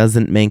 which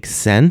doesn't make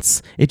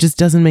sense. It just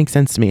doesn't make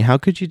sense to me. How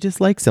could you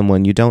dislike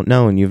someone you don't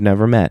know and you've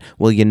never met?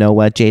 Well, you know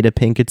what, Jada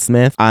Pinkett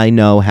Smith? I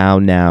know how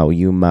now,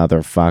 you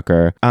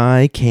motherfucker.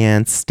 I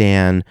can't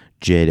stand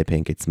Jada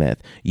Pinkett Smith.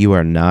 You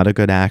are not a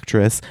good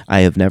actress.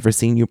 I have never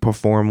seen you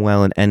perform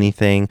well in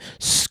anything.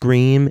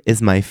 Scream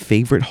is my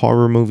favorite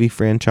horror movie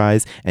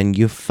franchise, and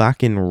you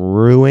fucking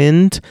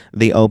ruined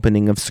the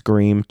opening of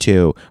Scream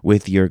 2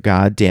 with your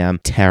goddamn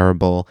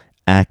terrible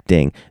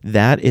acting.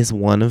 That is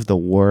one of the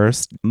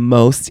worst,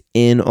 most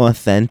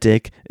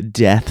inauthentic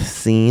death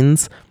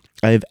scenes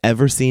I've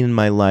ever seen in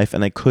my life,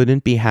 and I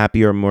couldn't be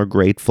happier or more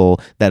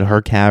grateful that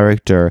her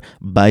character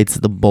bites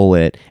the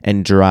bullet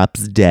and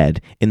drops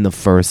dead in the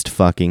first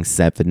fucking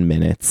 7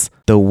 minutes.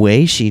 The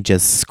way she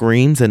just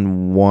screams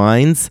and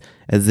whines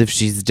as if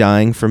she's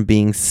dying from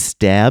being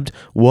stabbed,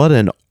 what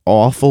an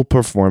awful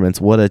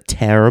performance. What a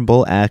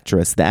terrible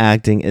actress. The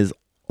acting is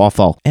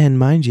awful. And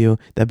mind you,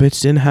 that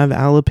bitch didn't have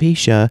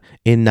alopecia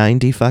in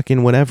 90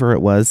 fucking whatever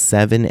it was,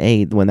 7,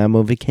 8, when that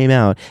movie came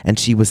out, and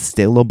she was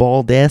still a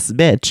bald ass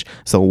bitch.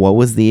 So what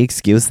was the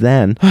excuse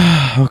then?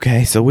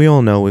 Okay, so we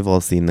all know, we've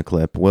all seen the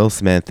clip. Will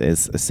Smith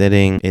is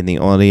sitting in the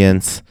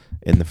audience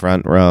in the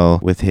front row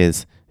with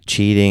his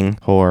cheating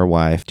whore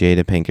wife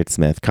Jada Pinkett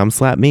Smith. Come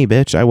slap me,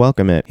 bitch. I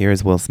welcome it.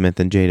 Here's Will Smith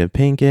and Jada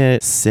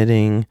Pinkett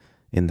sitting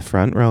in the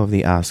front row of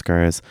the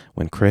Oscars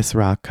when Chris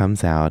Rock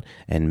comes out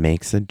and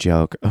makes a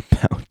joke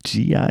about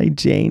G.I.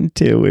 Jane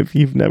 2. If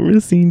you've never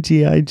seen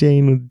G.I.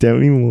 Jane with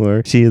Demi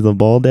Moore, she is a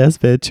bald ass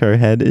bitch. Her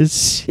head is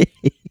shaved.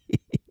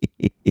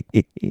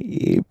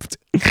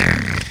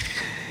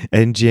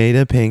 And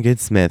Jada Pinkett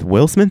Smith,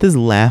 Will Smith is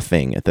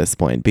laughing at this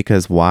point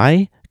because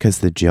why? Because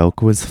the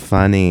joke was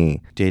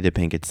funny. Jada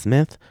Pinkett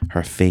Smith,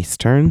 her face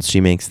turns. She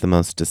makes the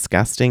most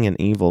disgusting and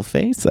evil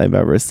face I've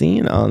ever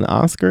seen on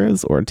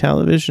Oscars or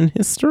television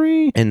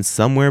history. And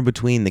somewhere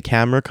between the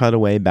camera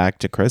cutaway back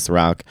to Chris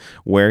Rock,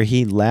 where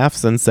he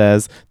laughs and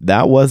says,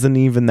 that wasn't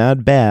even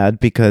that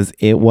bad, because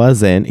it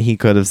wasn't. He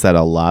could have said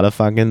a lot of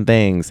fucking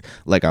things,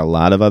 like a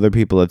lot of other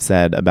people have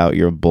said about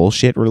your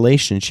bullshit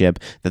relationship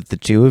that the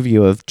two of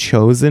you have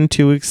chosen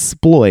to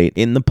exploit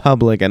in the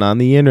public and on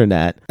the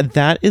internet.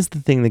 That is the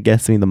thing that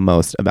gets me the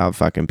most about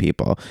fucking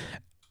people.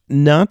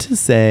 Not to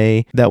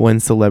say that when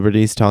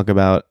celebrities talk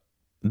about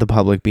the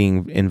public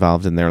being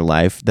involved in their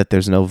life, that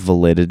there's no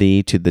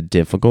validity to the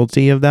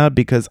difficulty of that,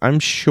 because I'm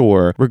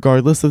sure,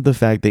 regardless of the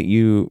fact that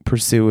you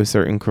pursue a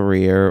certain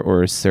career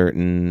or a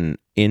certain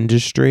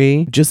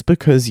industry, just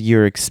because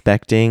you're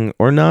expecting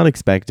or not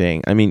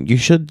expecting, I mean, you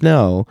should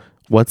know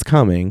what's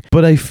coming,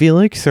 but I feel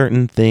like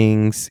certain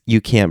things you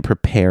can't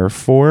prepare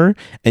for,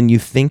 and you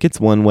think it's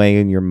one way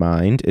in your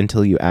mind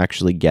until you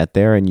actually get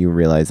there and you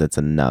realize it's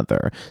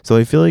another. So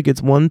I feel like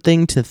it's one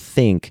thing to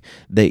think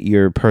that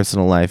your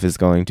personal life is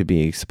going to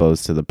be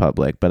exposed to the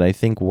public, but I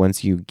think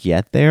once you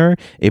get there,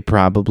 it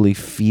probably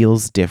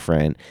feels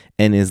different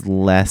and is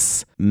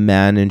less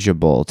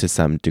manageable to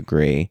some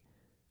degree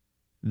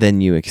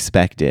than you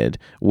expected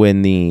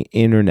when the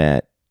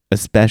internet,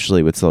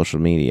 especially with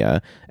social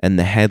media and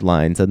the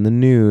headlines and the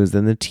news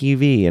and the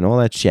TV and all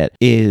that shit,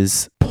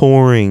 is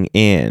pouring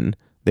in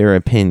their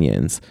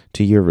opinions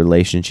to your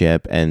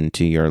relationship and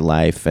to your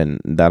life and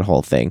that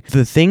whole thing.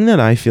 The thing that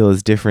I feel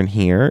is different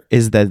here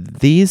is that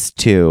these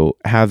two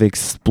have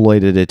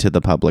exploited it to the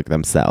public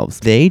themselves.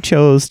 They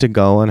chose to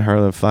go on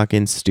her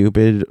fucking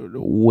stupid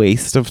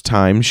waste of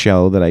time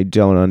show that I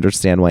don't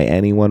understand why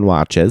anyone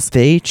watches.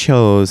 They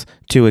chose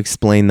to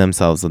explain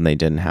themselves when they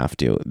didn't have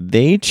to.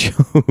 They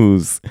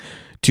chose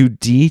to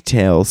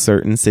detail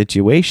certain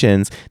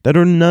situations that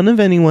are none of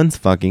anyone's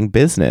fucking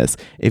business.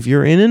 If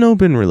you're in an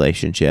open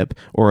relationship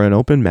or an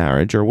open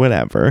marriage or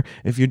whatever,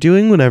 if you're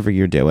doing whatever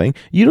you're doing,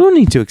 you don't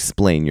need to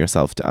explain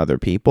yourself to other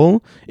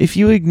people. If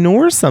you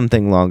ignore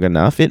something long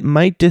enough, it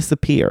might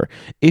disappear.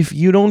 If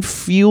you don't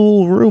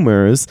fuel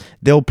rumors,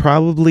 they'll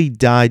probably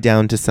die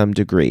down to some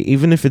degree.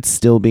 Even if it's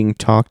still being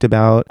talked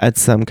about at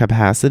some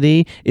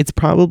capacity, it's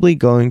probably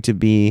going to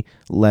be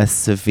less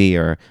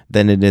severe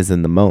than it is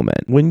in the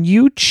moment. When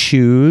you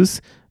choose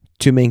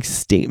to make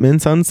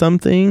statements on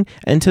something,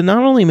 and to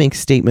not only make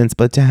statements,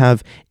 but to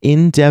have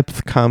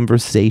in-depth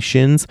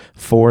conversations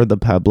for the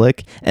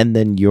public, and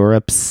then you're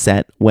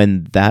upset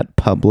when that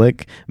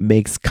public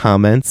makes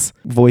comments,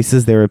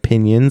 voices their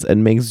opinions,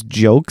 and makes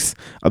jokes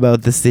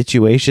about the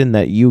situation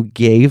that you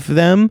gave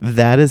them,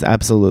 that is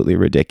absolutely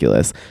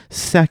ridiculous.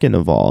 Second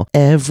of all,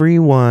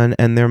 everyone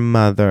and their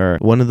mother,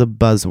 one of the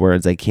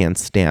buzzwords I can't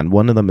stand,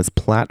 one of them is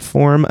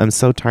platform. I'm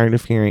so tired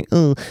of hearing,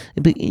 oh,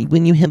 but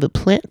when you have a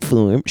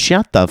platform,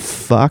 shut the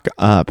fuck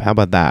up. How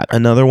about that?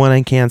 Another one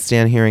I can't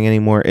stand hearing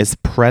anymore is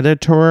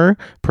predatory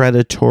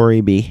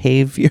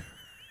behavior.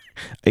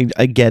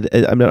 I get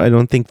it. I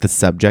don't think the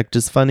subject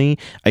is funny.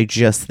 I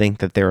just think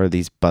that there are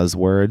these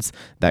buzzwords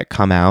that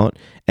come out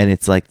and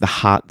it's like the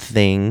hot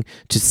thing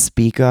to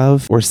speak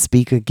of or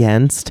speak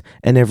against,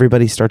 and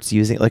everybody starts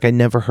using it. Like, I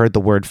never heard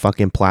the word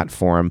fucking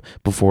platform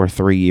before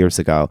 3 years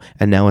ago,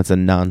 and now it's a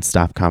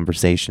nonstop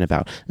conversation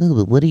about, oh,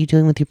 but what are you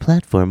doing with your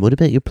platform? What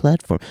about your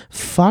platform?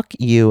 Fuck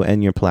you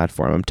and your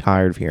platform. I'm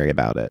tired of hearing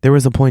about it. There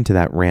was a point to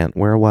that rant.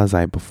 Where was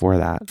I before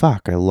that?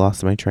 Fuck, I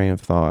lost my train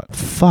of thought.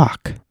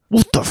 Fuck.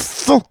 What the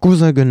fuck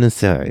was I gonna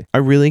say? I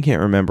really can't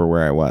remember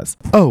where I was.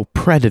 Oh,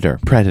 Predator,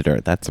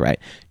 that's right.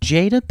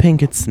 Jada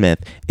Pinkett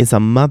Smith is a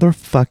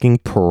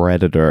motherfucking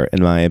predator,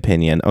 in my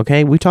opinion,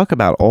 okay? We talk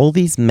about all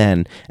these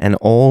men and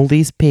all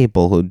these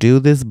people who do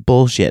this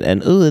bullshit,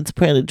 and, oh, it's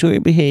predatory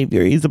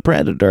behavior, he's a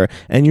predator,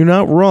 and you're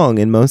not wrong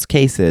in most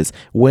cases.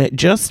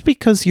 Just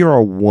because you're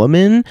a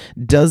woman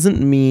doesn't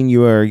mean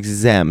you are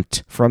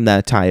exempt from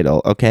that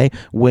title, okay?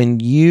 When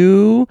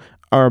you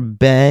are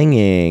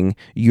banging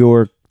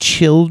your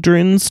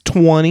children's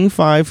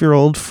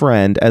 25-year-old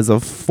friend as a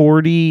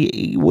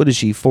 40, what is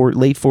she,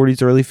 late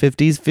 40s, early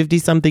 50s,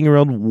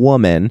 50-something-year-old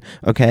woman,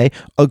 okay?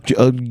 A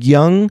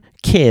young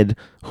kid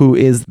who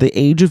is the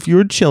age of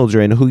your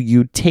children, who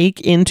you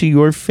take into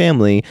your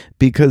family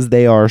because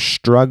they are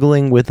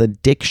struggling with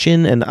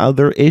addiction and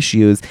other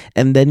issues,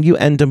 and then you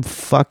end up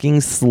fucking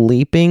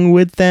sleeping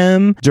with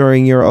them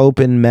during your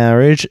open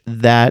marriage,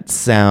 that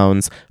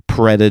sounds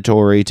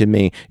predatory to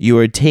me. You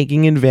are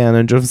taking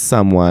advantage of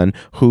someone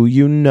who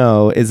you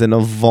know is in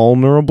a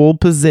vulnerable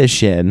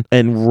position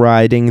and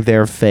riding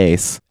their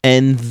face.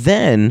 And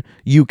then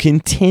you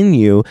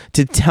continue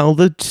to tell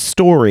the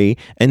story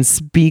and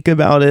speak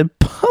about it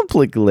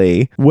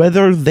publicly.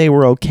 Whether they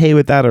were okay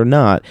with that or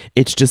not,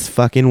 it's just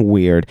fucking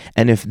weird.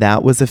 And if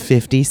that was a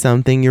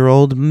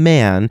 50-something-year-old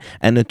man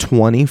and a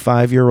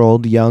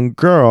 25-year-old young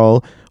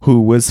girl who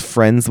was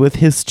friends with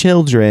his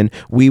children,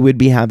 we would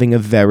be having a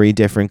very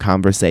different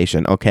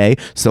conversation, okay?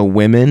 So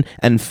women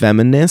and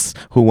feminists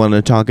who want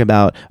to talk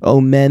about,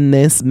 oh, men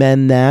this,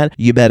 men that,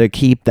 you better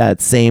keep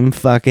that same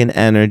fucking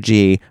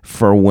energy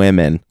for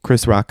women.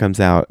 Chris Rock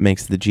comes out,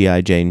 makes the G.I.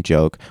 Jane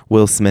joke.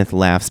 Will Smith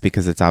laughs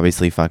because it's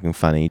obviously fucking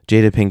funny.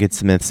 Jada Pinkett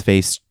Smith's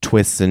face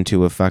twists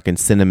into a fucking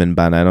cinnamon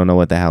bun. I don't know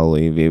what the hell.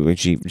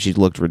 She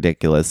looked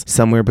ridiculous.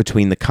 Somewhere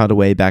between the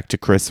cutaway back to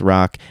Chris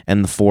Rock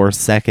and the 4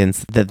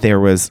 seconds that there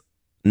was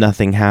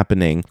nothing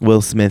happening,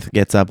 Will Smith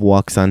gets up,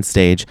 walks on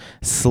stage,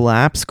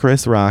 slaps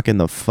Chris Rock in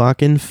the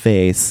fucking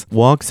face,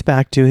 walks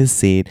back to his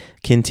seat,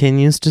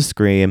 continues to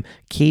scream,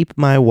 "Keep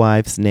my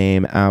wife's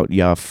name out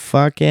your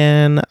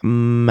fucking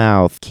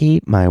mouth.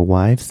 Keep my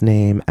wife's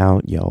name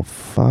out your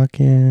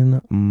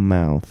fucking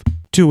mouth."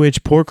 To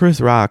which poor Chris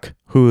Rock,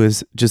 who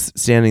is just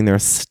standing there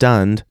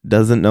stunned,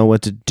 doesn't know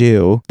what to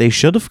do. They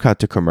should have cut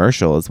to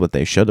commercial is what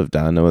they should have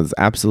done. It was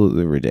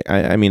absolutely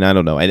ridiculous. I mean, I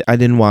don't know. I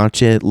didn't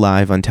watch it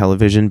live on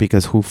television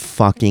because who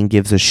fucking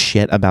gives a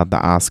shit about the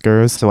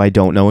Oscars? So I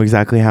don't know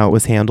exactly how it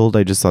was handled.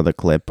 I just saw the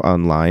clip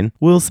online.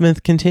 Will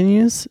Smith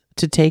continues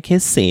to take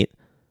his seat.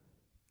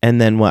 And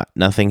then what?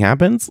 Nothing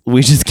happens?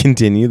 We just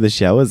continue the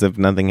show as if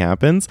nothing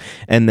happens.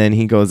 And then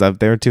he goes up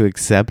there to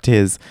accept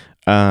his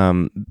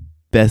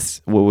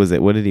best, what was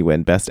it? What did he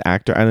win? Best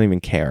actor? I don't even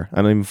care.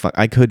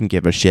 I couldn't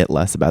give a shit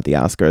less about the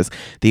Oscars.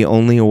 The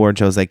only award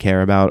shows I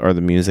care about are the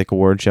music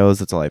award shows.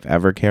 That's all I've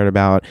ever cared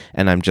about.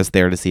 And I'm just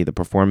there to see the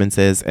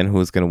performances and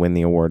who's going to win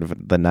the award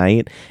of the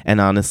night.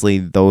 And honestly,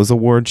 those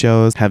award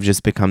shows have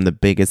just become the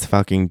biggest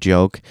fucking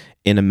joke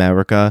in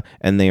America,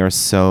 and they are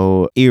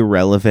so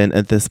irrelevant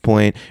at this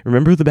point.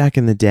 Remember back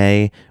in the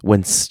day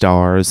when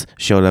stars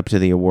showed up to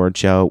the award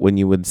show, when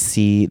you would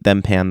see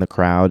them pan the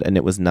crowd and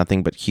it was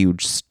nothing but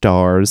huge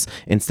stars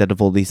instead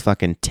of all these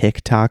fucking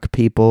TikTok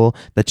people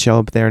that show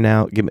up there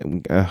now?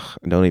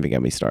 Don't even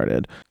get me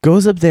started.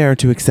 Goes up there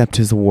to accept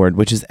his award,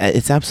 which is,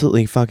 it's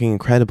absolutely fucking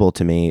incredible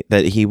to me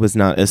that he was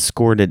not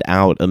escorted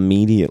out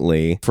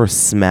immediately for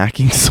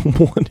smacking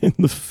someone in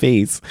the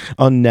face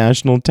on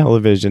national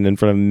television in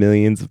front of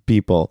millions of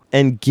people,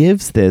 and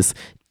gives this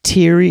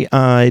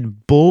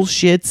teary-eyed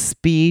bullshit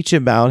speech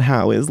about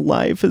how his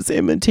life is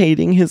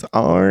imitating his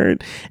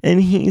art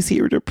and he's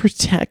here to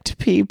protect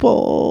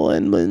people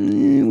and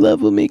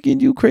love will make you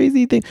do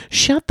crazy things.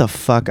 Shut the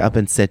fuck up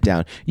and sit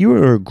down. You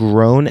are a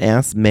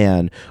grown-ass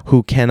man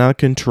who cannot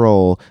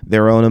control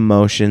their own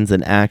emotions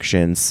and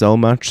actions, so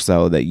much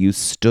so that you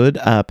stood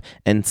up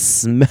and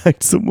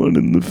smacked someone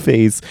in the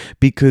face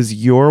because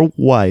your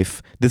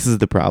wife, this is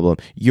the problem,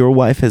 your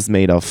wife has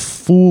made a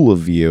fool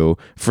of you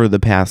for the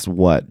past,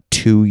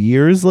 2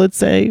 years, let's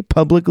say,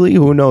 publicly?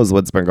 Who knows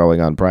what's been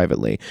going on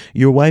privately?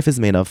 Your wife has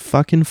made a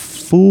fucking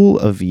fool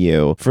of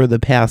you for the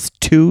past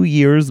 2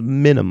 years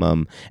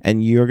minimum,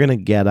 and you're gonna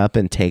get up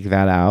and take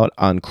that out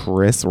on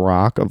Chris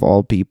Rock, of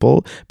all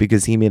people,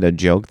 because he made a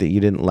joke that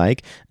you didn't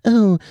like?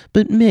 Oh,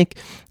 but Mick,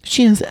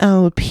 she has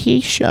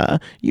alopecia.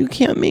 You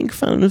can't make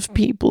fun of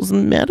people's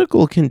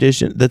medical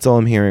condition. That's all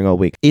I'm hearing all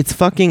week. It's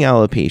fucking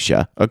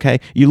alopecia, okay?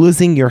 You're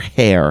losing your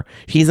hair.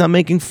 He's not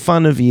making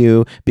fun of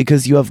you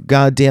because you have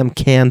goddamn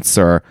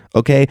cancer,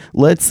 okay?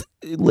 Let's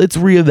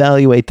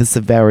reevaluate the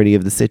severity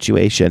of the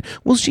situation.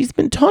 Well, she's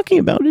been talking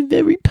about it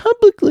very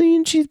publicly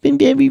and she's been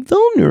very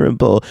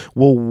vulnerable.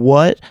 Well,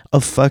 what a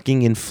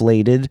fucking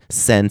inflated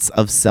sense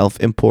of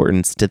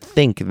self-importance to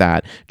think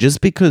that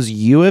just because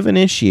you have an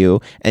issue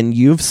and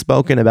you've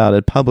spoken about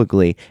it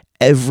publicly,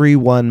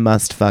 everyone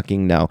must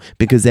fucking know,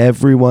 because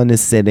everyone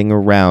is sitting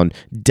around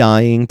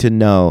dying to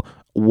know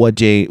what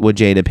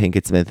Jada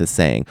Pinkett Smith is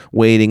saying,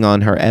 waiting on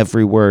her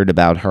every word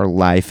about her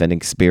life and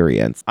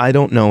experience. I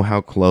don't know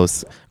how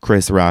close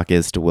Chris Rock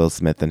is to Will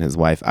Smith and his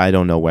wife. I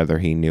don't know whether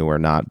he knew or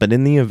not, but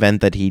in the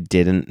event that he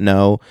didn't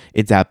know,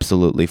 it's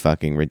absolutely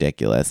fucking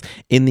ridiculous.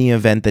 In the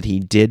event that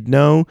he did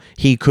know,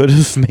 he could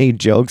have made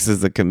jokes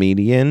as a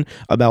comedian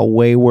about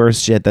way worse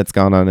shit that's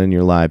gone on in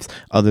your lives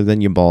other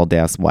than your bald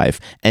ass wife.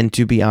 And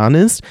to be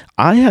honest,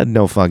 I had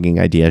no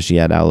fucking idea she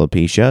had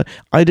alopecia.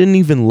 I didn't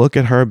even look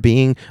at her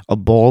being a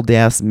bald ass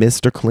ass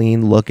Mr.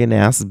 Clean looking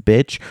ass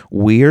bitch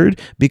weird,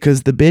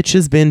 because the bitch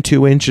has been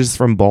 2 inches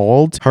from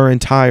bald her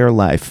entire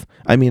life.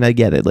 I mean, I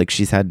get it. Like,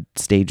 she's had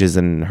stages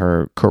in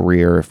her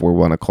career, if we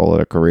want to call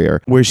it a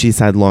career, where she's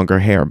had longer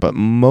hair. But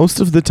most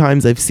of the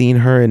times I've seen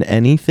her in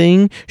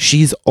anything,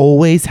 she's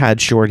always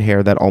had short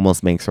hair that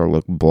almost makes her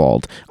look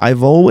bald.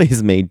 I've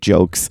always made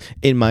jokes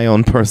in my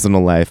own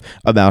personal life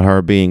about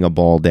her being a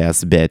bald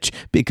ass bitch,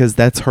 because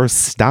that's her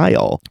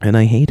style. And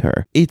I hate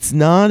her. It's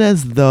not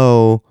as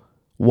though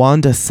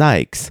Wanda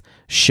Sykes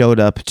showed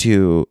up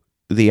to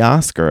the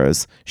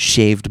Oscars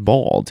shaved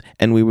bald,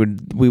 and we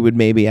would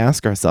maybe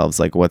ask ourselves,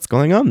 like, what's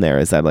going on there?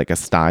 Is that like a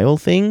style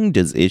thing?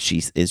 Is she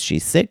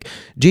sick?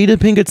 Jada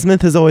Pinkett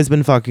Smith has always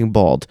been fucking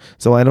bald,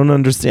 so I don't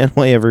understand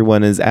why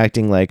everyone is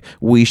acting like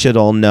we should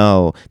all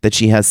know that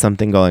she has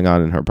something going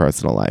on in her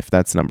personal life.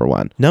 That's number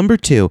one. Number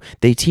two,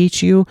 they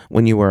teach you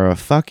when you were a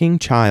fucking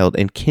child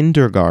in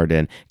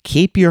kindergarten,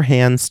 keep your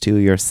hands to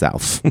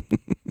yourself.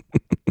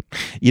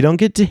 You don't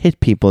get to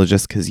hit people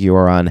just because you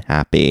are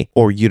unhappy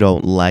or you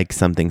don't like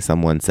something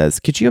someone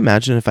says. Could you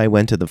imagine if I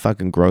went to the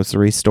fucking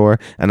grocery store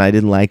and I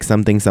didn't like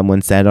something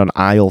someone said on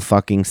aisle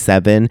fucking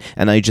 7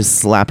 and I just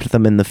slapped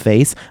them in the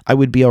face? I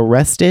would be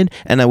arrested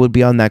and I would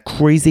be on that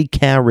crazy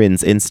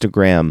Karen's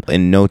Instagram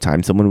in no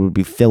time. Someone would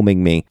be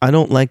filming me. I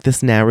don't like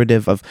this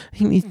narrative of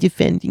he's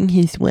defending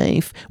his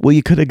wife. Well,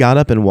 you could have got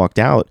up and walked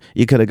out.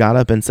 You could have got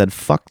up and said,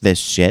 fuck this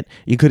shit.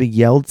 You could have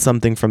yelled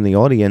something from the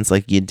audience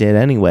like you did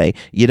anyway.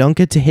 You don't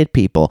get to hit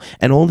people.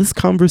 And all this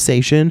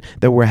conversation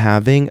that we're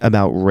having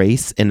about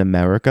race in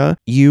America,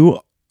 you,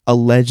 a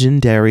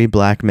legendary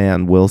black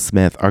man, Will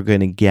Smith, are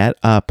going to get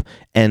up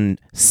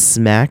and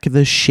smack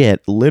the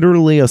shit,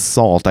 literally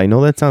assault. I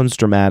know that sounds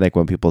dramatic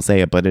when people say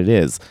it, but it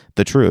is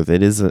the truth.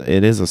 It is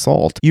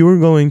assault. You are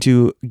going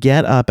to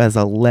get up as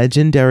a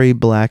legendary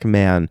black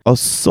man,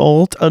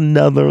 assault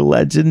another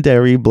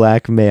legendary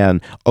black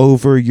man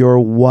over your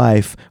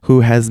wife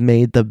who has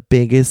made the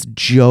biggest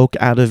joke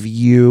out of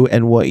you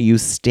and what you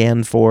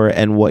stand for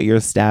and what your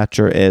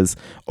stature is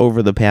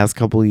over the past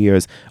couple of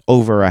years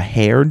over a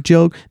hair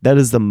joke. That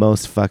is the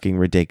most fucking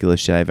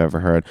ridiculous shit I've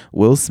ever heard.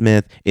 Will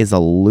Smith is a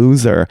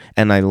loser.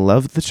 And I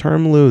love the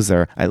term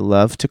loser. I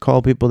love to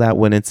call people that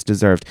when it's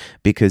deserved,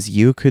 because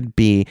you could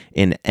be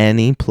in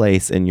any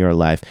place in your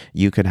life.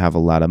 You could have a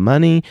lot of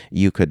money.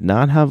 You could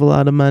not have a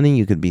lot of money.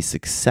 You could be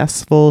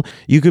successful.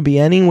 You could be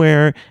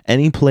anywhere,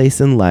 any place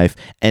in life.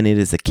 And it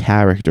is a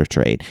character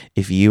trait.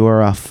 If you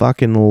are a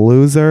fucking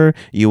loser,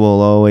 you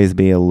will always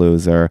be a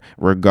loser,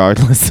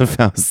 regardless of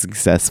how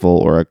successful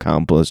or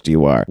accomplished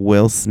you are.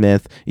 Will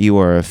Smith, you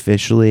are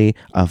officially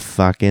a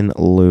fucking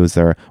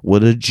loser.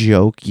 What a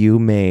joke you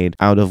made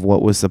out of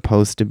what was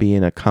supposed to be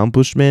an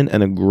accomplishment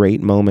and a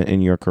great moment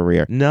in your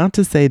career. Not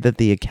to say that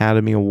the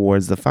Academy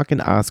Awards, the fucking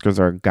Oscars,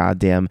 are a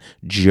goddamn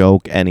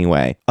joke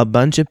anyway. A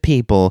bunch of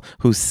people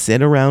who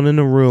sit around in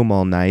a room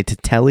all night to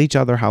tell each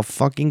other how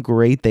fucking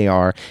great they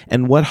are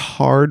and what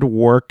hard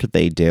work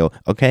they do,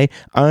 okay?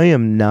 I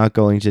am not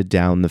going to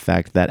down the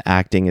fact that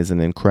acting is an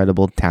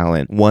incredible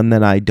talent, one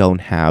that I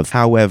don't have.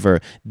 However,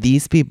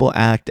 these people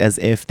act as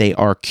if they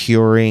are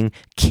curing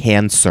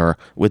cancer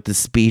with the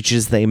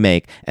speeches they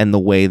make and the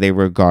way they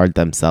regard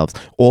themselves.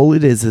 All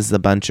it is a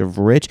bunch of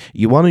rich,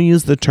 you want to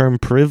use the term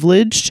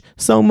privileged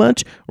so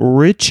much?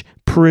 Rich,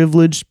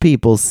 privileged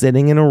people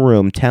sitting in a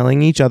room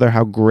telling each other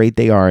how great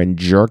they are and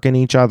jerking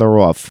each other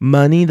off.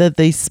 Money that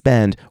they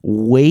spend,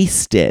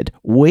 wasted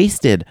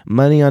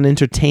money on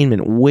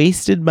entertainment,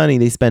 wasted money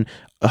they spend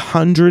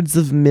hundreds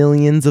of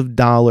millions of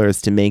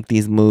dollars to make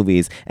these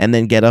movies and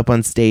then get up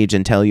on stage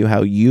and tell you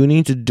how you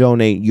need to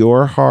donate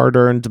your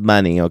hard-earned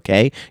money,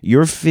 okay?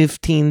 Your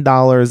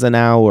 $15 an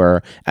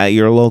hour at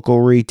your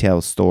local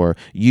retail store,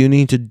 you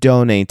need to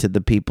donate to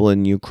the people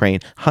in Ukraine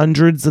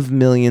hundreds of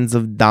millions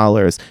of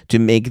dollars to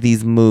make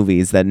these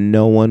movies that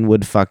no one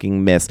would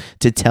fucking miss,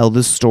 to tell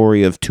the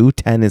story of 2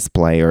 tennis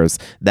players.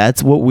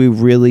 That's what we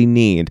really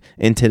need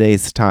in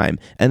today's time.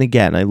 And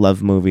again, I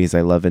love movies,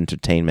 I love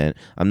entertainment.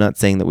 I'm not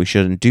saying that we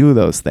shouldn't do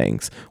those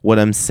things. What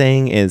I'm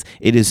saying is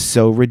it is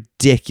so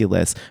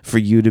ridiculous for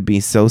you to be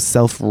so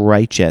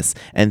self-righteous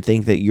and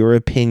think that your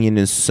opinion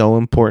is so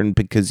important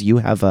because you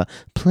have a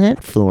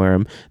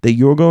platform that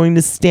you're going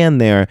to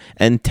stand there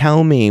and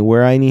tell me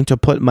where I need to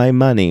put my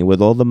money with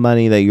all the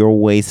money that you're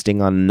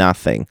wasting on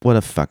nothing. What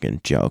a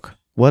fucking joke.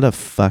 What a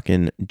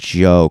fucking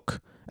joke.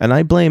 And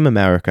I blame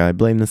America. I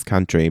blame this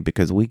country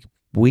because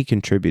we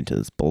contribute to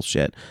this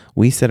bullshit.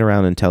 We sit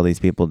around and tell these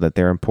people that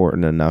they're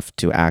important enough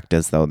to act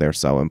as though they're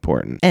so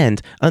important.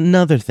 And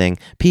another thing,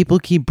 people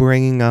keep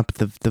bringing up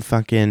the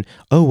fucking,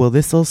 oh, well,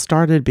 this all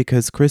started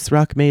because Chris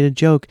Rock made a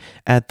joke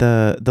at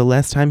the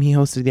last time he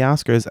hosted the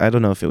Oscars. I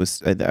don't know if it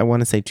was, I want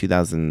to say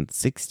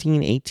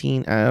 2016,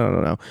 18, I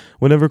don't know.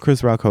 Whenever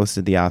Chris Rock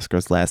hosted the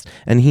Oscars last,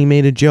 and he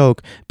made a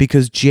joke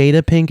because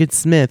Jada Pinkett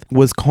Smith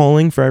was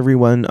calling for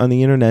everyone on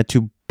the internet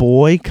to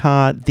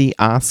boycott the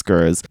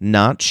Oscars,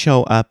 not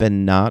show up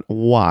and not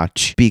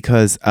watch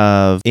because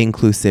of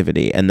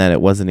inclusivity, and that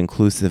it wasn't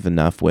inclusive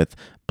enough with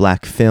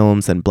black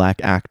films and black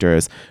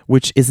actors,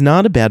 which is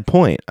not a bad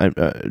point.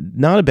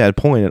 Not a bad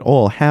point at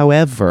all.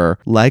 However,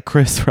 like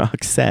Chris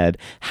Rock said,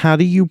 how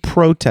do you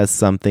protest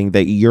something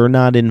that you're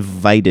not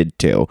invited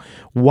to?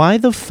 Why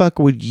the fuck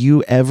would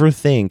you ever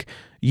think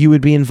you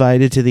would be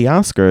invited to the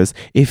Oscars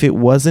if it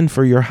wasn't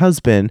for your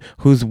husband,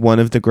 who's one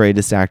of the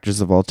greatest actors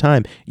of all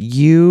time?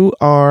 You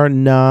are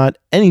not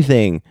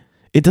anything.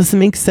 It doesn't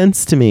make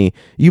sense to me.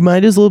 You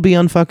might as well be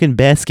on fucking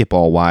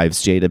Basketball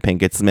Wives, Jada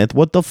Pinkett Smith.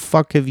 What the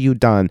fuck have you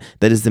done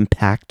that is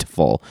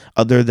impactful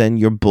other than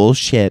your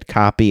bullshit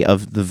copy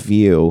of The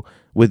View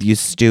with you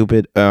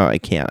stupid... I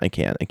can't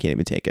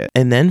even take it.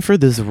 And then for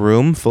this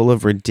room full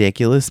of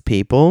ridiculous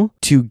people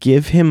to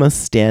give him a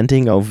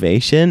standing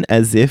ovation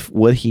as if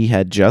what he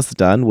had just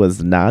done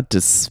was not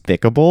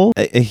despicable.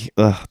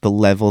 The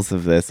levels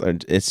of this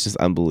it's just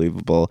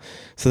unbelievable.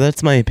 So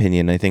that's my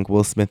opinion. I think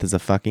Will Smith is a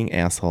fucking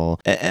asshole.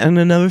 And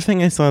another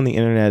thing I saw on the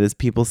internet is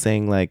people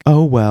saying like,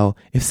 oh, well,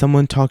 if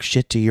someone talks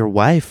shit to your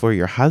wife or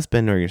your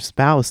husband or your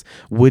spouse,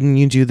 wouldn't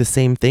you do the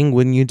same thing?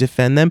 Wouldn't you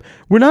defend them?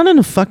 We're not in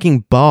a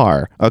fucking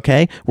bar,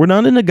 okay? We're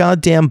not in a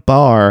goddamn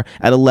bar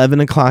at 11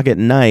 o'clock at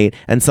night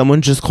and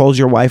someone just calls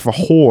your wife a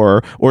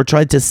whore or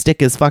tried to stick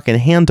his fucking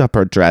hand up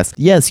her dress.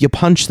 Yes, you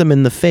punch them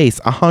in the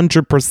face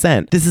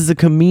 100%. This is a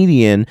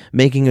comedian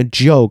making a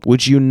joke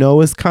which you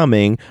know is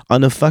coming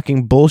on a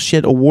fucking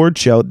bullshit award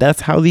show.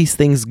 That's how these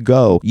things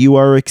go. You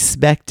are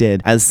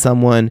expected as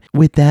someone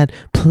with that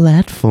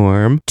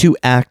platform to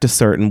act a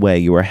certain way.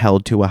 You are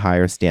held to a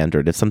higher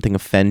standard. If something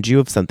offends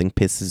you, if something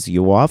pisses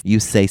you off, you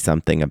say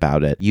something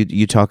about it.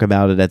 You talk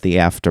about it at the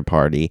after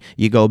party.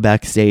 You go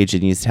backstage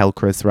and you tell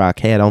Chris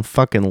Rock, hey, I don't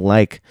fucking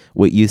like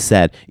what you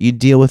said. You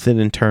deal with it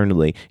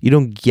internally. You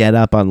don't get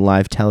up on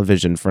live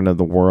television in front of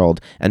the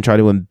world and try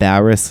to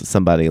embarrass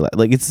somebody.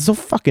 Like it's so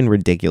fucking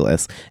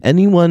ridiculous.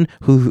 Anyone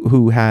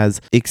who has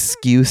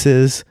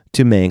excuses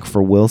to make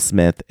for Will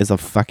Smith is a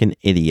fucking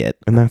idiot.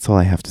 And that's all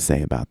I have to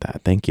say about that.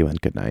 Thank you and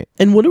good night.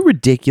 And what a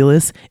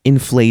ridiculous,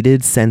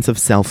 inflated sense of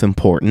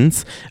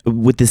self-importance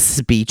with the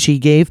speech he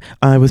gave.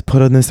 I was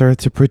put on this earth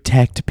to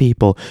protect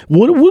people.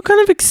 What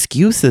kind of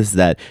excuse is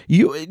that?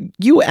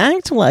 You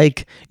act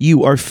like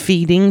you are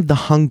feeding the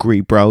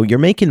hungry, bro. You're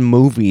making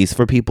movies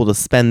for people to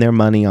spend their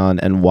money on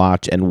and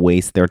watch and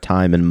waste their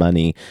time and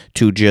money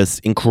to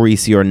just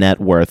increase your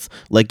net worth.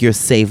 Like you're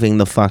saving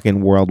the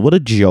fucking world. What a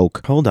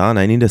joke. Hold on,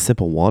 I need a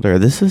sip of water.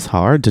 This is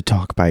hard to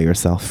talk by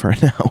yourself for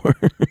an hour.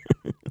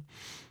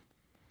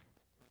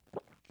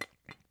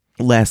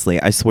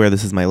 Lastly, I swear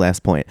this is my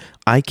last point.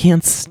 I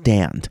can't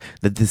stand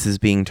that this is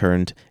being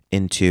turned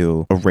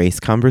into a race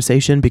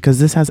conversation because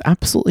this has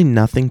absolutely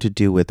nothing to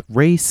do with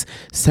race,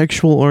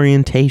 sexual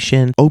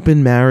orientation,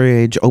 open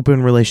marriage,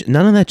 open relation,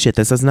 none of that shit.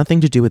 This has nothing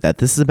to do with that.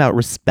 This is about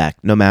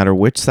respect, no matter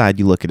which side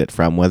you look at it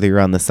from, whether you're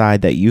on the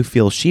side that you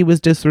feel she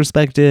was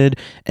disrespected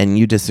and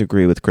you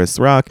disagree with Chris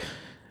Rock.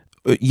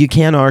 You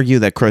can't argue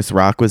that Chris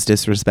Rock was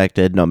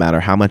disrespected no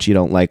matter how much you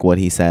don't like what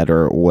he said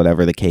or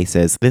whatever the case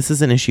is. This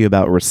is an issue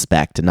about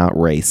respect, not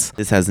race.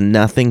 This has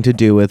nothing to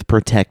do with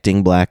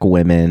protecting black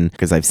women,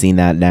 because I've seen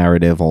that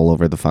narrative all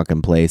over the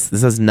fucking place.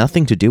 This has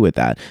nothing to do with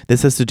that.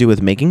 This has to do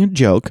with making a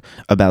joke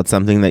about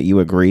something that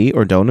you agree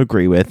or don't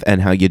agree with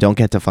and how you don't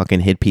get to fucking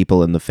hit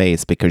people in the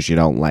face because you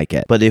don't like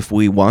it. But if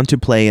we want to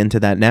play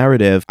into that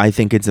narrative, I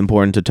think it's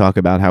important to talk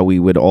about how we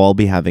would all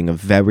be having a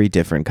very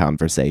different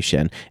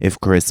conversation if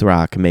Chris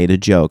Rock made a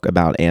joke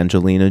about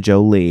Angelina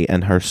Jolie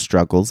and her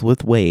struggles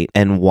with weight,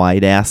 and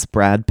white-ass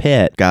Brad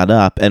Pitt got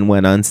up and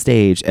went on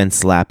stage and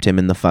slapped him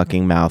in the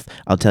fucking mouth.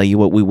 I'll tell you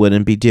what we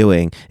wouldn't be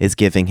doing is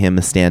giving him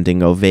a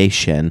standing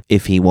ovation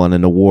if he won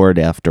an award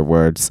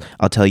afterwards.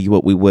 I'll tell you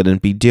what we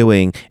wouldn't be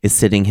doing is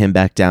sitting him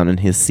back down in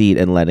his seat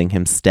and letting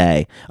him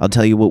stay. I'll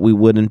tell you what we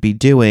wouldn't be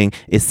doing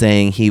is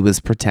saying he was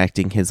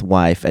protecting his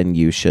wife and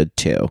you should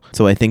too.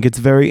 So I think it's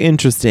very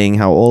interesting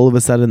how all of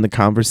a sudden the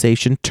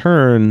conversation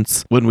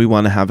turns when we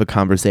want to have a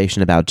conversation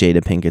about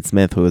Jada Pinkett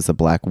Smith, who is a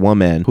black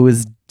woman who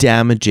is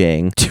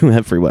damaging to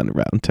everyone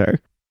around her.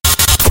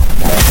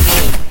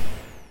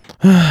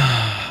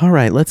 All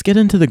right, let's get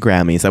into the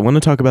Grammys. I want to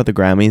talk about the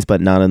Grammys,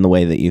 but not in the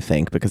way that you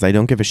think, because I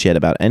don't give a shit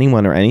about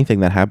anyone or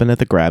anything that happened at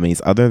the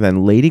Grammys other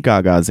than Lady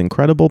Gaga's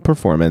incredible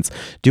performance.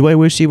 Do I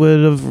wish she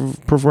would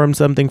have performed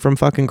something from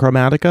fucking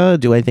Chromatica?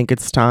 Do I think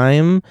it's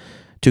time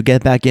to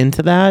get back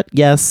into that?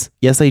 Yes.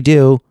 Yes, I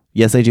do.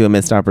 Yes, I do. A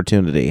missed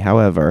opportunity.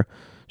 However,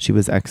 she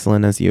was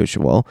excellent as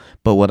usual.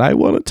 But what I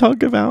want to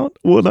talk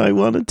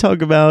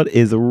about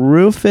is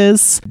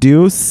Rufus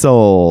Du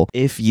Sol.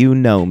 If you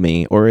know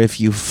me or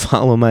if you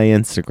follow my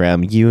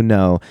Instagram, you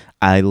know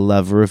I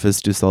love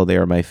Rufus Du Sol. They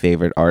are my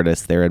favorite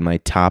artists. They're in my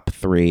top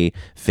 3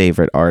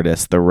 favorite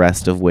artists, the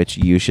rest of which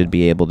you should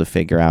be able to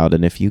figure out.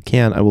 And if you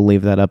can't, I will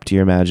leave that up to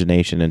your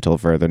imagination until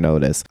further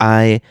notice.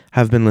 I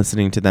have been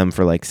listening to them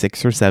for like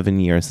 6 or 7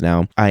 years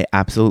now. I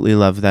absolutely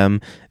love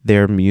them.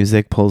 Their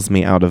music pulls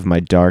me out of my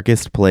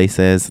darkest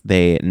places.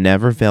 They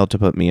never fail to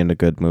put me in a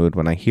good mood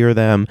when I hear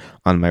them.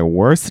 On my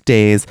worst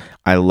days,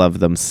 I love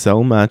them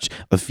so much.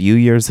 A few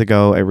years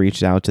ago, I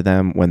reached out to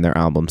them when their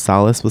album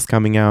Solace was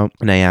coming out,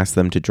 and I asked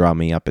them to draw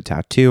me up a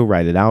tattoo,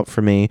 write it out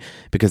for me,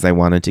 because I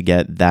wanted to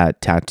get that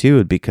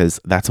tattooed,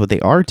 because that's what they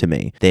are to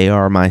me. They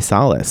are my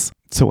solace.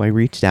 So I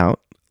reached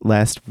out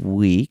last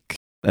week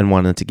and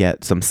wanted to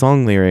get some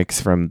song lyrics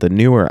from the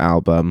newer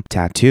album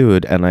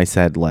tattooed, and I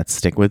said, let's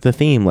stick with the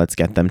theme, let's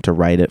get them to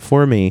write it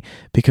for me,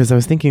 because I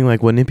was thinking,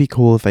 like, wouldn't it be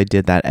cool if I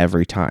did that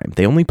every time?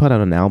 They only put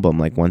out an album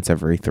like once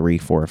every 3,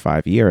 4, or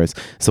 5 years,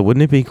 so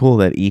wouldn't it be cool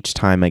that each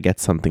time I get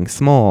something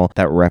small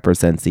that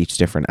represents each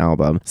different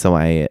album? So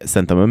I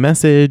sent them a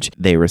message,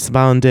 they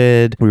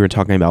responded, we were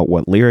talking about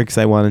what lyrics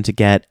I wanted to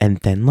get, and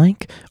then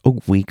like a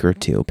week or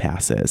 2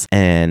 passes,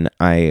 and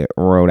I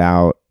wrote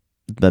out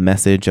the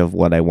message of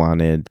what I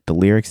wanted the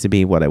lyrics to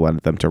be, what I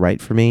wanted them to write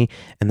for me,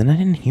 and then I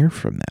didn't hear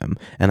from them.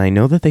 And I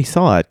know that they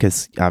saw it,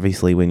 because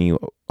obviously when you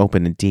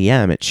open a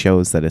DM, it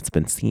shows that it's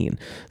been seen.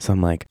 So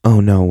I'm like, oh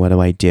no, what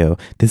do I do?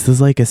 This is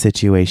like a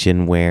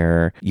situation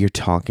where you're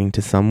talking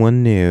to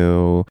someone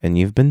new and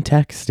you've been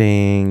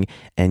texting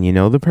and you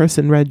know the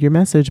person read your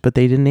message but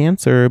they didn't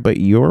answer, but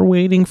you're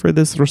waiting for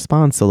this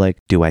response. So like,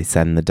 do I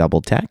send the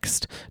double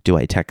text? Do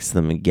I text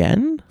them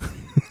again?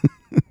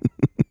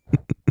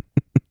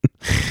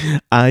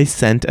 I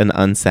sent and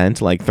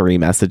unsent like 3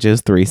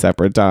 messages 3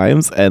 separate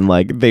times, and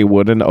like they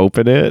wouldn't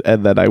open it,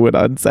 and then I would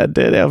unsend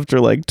it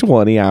after like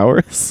 20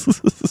 hours.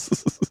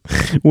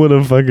 What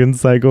a fucking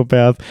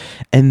psychopath.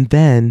 And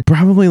then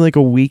probably like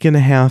a week and a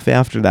half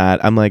after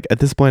that, I'm like, at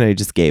this point I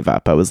just gave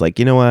up. I was like,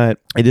 you know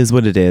what? It is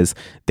what it is.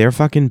 They're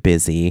fucking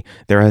busy.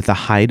 They're at the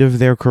height of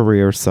their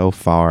career so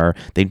far.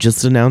 They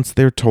just announced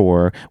their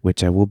tour,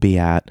 which I will be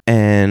at,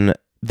 and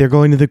they're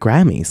going to the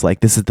Grammys. Like,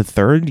 this is the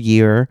 3rd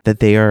year that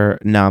they are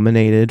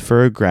nominated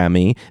for a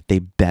Grammy. They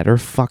better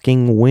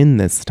fucking win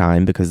this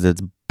time, because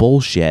it's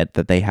bullshit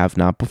that they have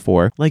not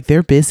before. Like,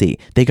 they're busy.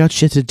 They got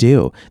shit to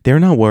do.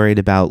 They're not worried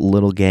about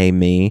little gay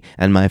me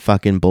and my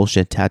fucking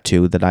bullshit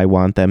tattoo that I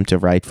want them to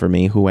write for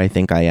me, who I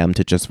think I am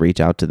to just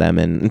reach out to them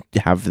and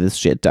have this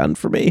shit done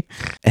for me.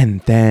 And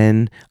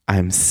then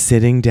I'm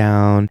sitting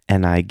down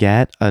and I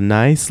get a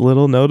nice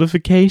little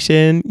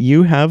notification.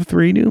 You have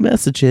 3 new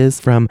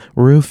messages from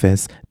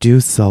Rufus Du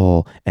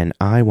Sol. And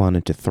I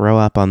wanted to throw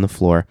up on the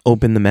floor.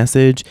 Open the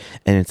message,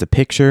 and it's a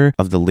picture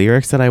of the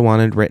lyrics that I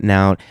wanted written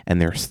out,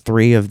 and there's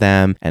 3 of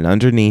them, and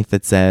underneath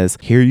it says,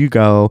 here you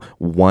go,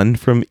 1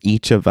 from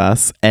each of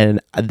us.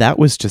 And that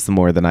was just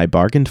more than I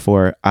bargained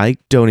for. I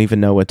don't even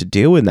know what to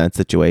do in that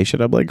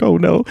situation. I'm like, oh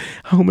no,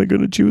 how am I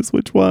going to choose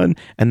which one?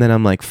 And then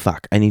I'm like,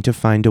 fuck, I need to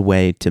find a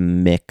way to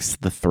mix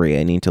the 3.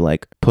 I need to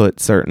like put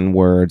certain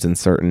words and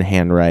certain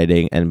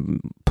handwriting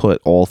and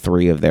put all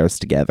 3 of theirs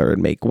together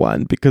and make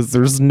one, because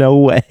there's no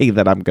way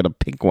that I'm going to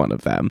pick one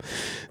of them.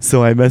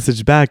 So I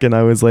messaged back and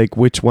I was like,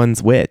 which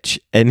one's which?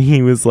 And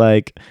he was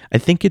like, I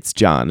think it's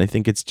John. I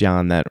think it's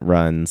John that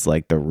runs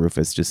like the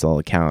Rufus Du Sol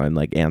account and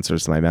like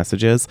answers my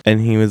messages.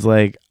 And he was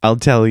like, I'll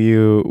tell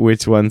you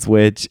which one's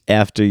which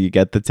after you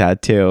get the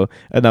tattoo.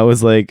 And I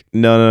was like,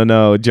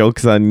 no,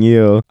 joke's on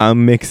you.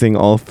 I'm mixing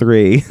all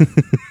 3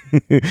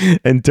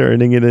 and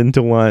turning it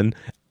into one.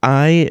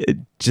 I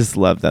just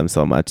love them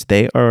so much.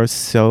 They are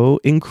so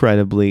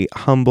incredibly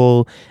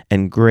humble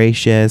and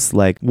gracious.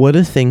 Like, what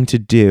a thing to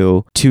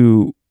do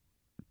to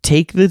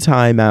take the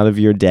time out of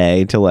your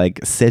day to like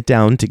sit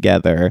down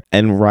together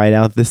and write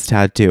out this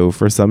tattoo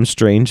for some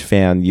strange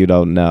fan you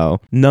don't know.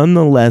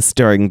 Nonetheless,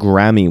 during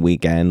Grammy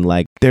weekend,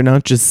 like, they're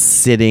not just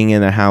sitting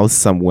in a house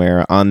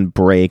somewhere on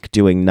break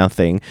doing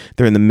nothing.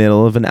 They're in the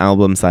middle of an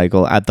album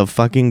cycle at the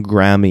fucking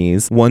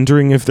Grammys,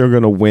 wondering if they're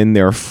going to win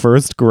their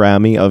first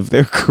Grammy of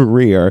their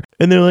career.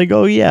 And they're like,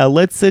 oh yeah,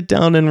 let's sit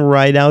down and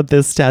write out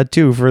this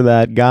tattoo for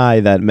that guy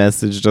that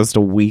messaged just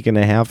a week and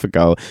a half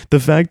ago. The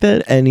fact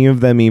that any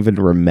of them even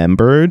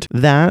remembered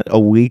that a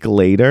week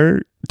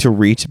later to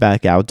reach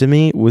back out to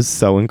me was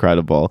so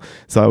incredible.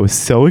 So I was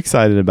so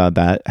excited about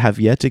that. Have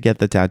yet to get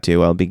the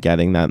tattoo. I'll be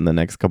getting that in the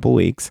next couple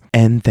weeks.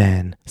 And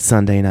then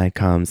Sunday night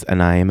comes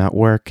and I am at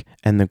work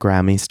and the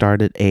Grammys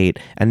start at 8.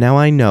 And now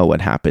I know what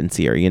happens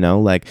here, you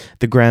know, like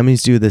the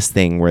Grammys do this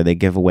thing where they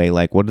give away,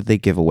 like, what did they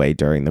give away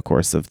during the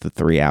course of the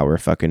 3-hour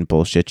fucking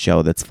bullshit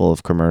show that's full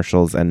of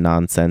commercials and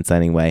nonsense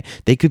anyway?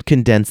 They could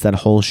condense that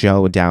whole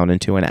show down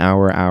into an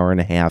hour, hour and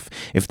a half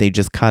if they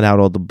just cut out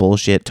all the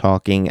bullshit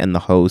talking and the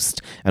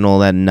host and all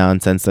that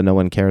nonsense that no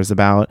one cares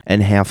about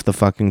and half the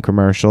fucking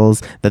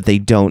commercials that they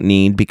don't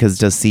need, because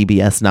does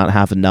CBS not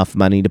have enough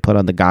money to put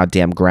on the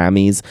goddamn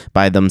Grammys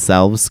by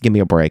themselves? Give me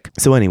a break.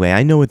 So anyway,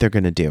 I know what they're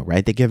going to do,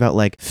 right? They give out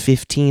like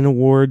 15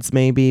 awards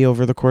maybe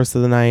over the course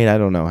of the night. I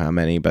don't know how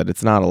many, but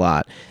it's not a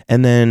lot.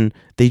 And then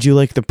they do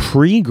like the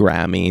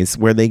pre-Grammys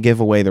where they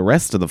give away the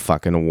rest of the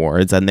fucking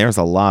awards, and there's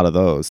a lot of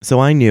those. So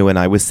I knew, and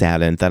I was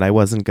saddened that I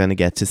wasn't going to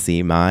get to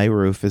see my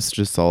Rufus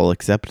Gisol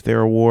accept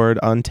their award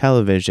on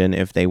television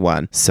if they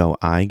won. So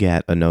I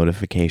get a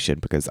notification,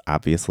 because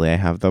obviously I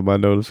have them on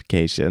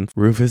notification.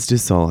 Rufus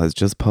Gisol has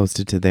just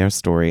posted to their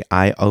story.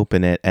 I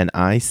open it and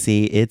I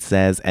see it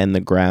says, and the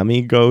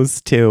Grammy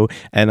goes to,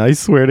 and I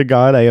swear to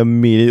God, I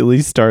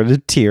immediately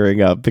started tearing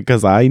up,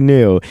 because I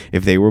knew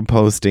if they were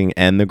posting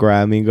and the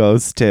Grammy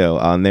goes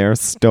to on their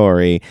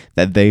story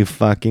that they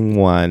fucking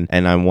won.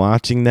 And I'm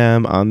watching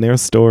them on their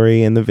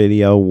story in the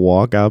video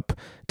walk up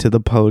to the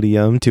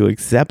podium to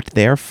accept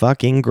their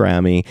fucking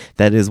Grammy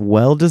that is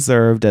well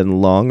deserved and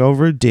long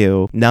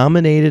overdue,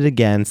 nominated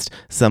against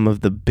some of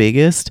the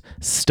biggest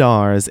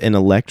stars in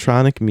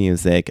electronic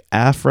music.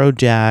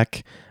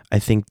 Afrojack, I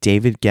think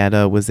David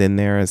Guetta was in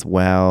there as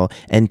well,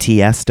 and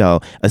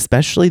Tiesto,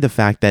 especially the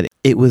fact that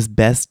it was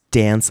Best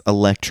Dance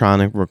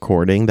Electronic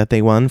Recording that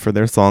they won for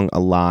their song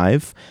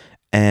Alive.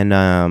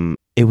 And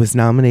it was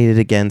nominated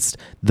against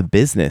The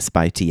Business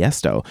by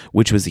Tiesto,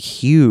 which was a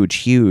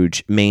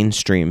huge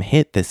mainstream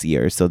hit this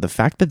year. So the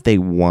fact that they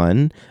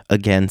won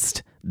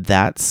against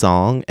that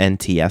song and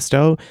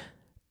Tiesto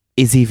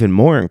is even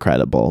more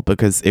incredible,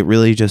 because it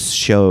really just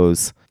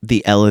shows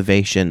the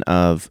elevation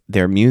of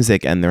their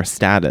music and their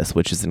status,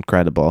 which is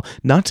incredible.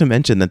 Not to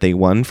mention that they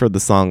won for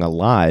the song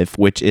Alive,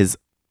 which is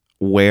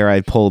where I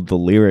pulled the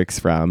lyrics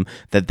from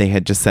that they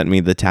had just sent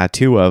me the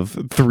tattoo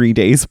of 2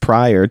 days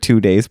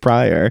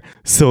prior.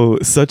 So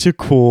such a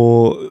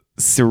cool,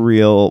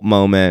 surreal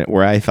moment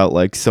where I felt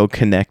like so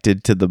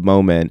connected to the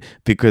moment,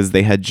 because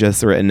they had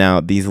just written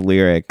out these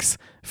lyrics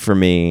for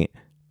me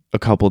a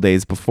couple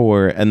days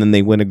before, and then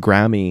they win a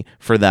Grammy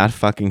for that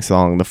fucking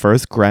song, the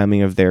first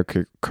Grammy of their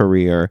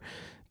career,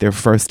 their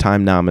first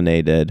time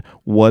nominated.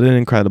 What an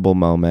incredible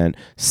moment.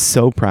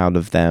 So proud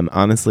of them.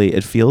 Honestly,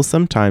 it feels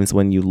sometimes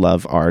when you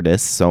love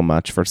artists so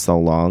much for so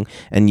long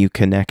and you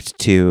connect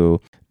to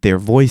their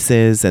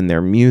voices and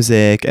their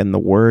music and the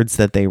words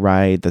that they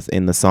write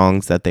in the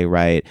songs that they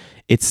write,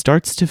 it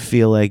starts to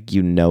feel like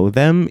you know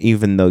them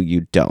even though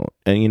you don't.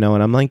 And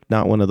and I'm like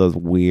not one of those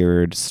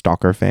weird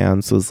stalker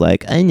fans who's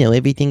like, I know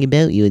everything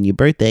about you and your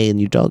birthday and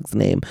your dog's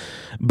name.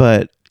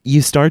 But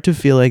you start to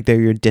feel like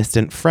they're your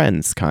distant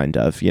friends, kind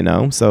of,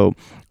 So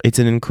it's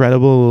an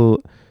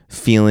incredible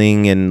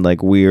feeling and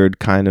like weird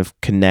kind of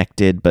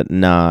connected, but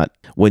not,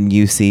 when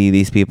you see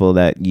these people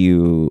that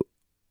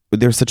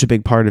they're such a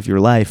big part of your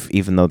life,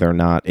 even though they're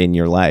not in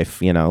your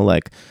life,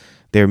 like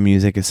their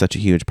music is such a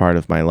huge part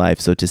of my life.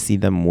 So to see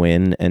them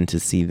win and to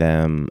see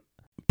them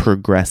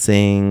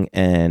progressing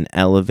and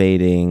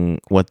elevating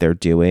what they're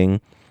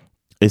doing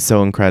is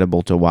so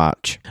incredible to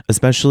watch,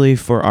 especially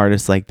for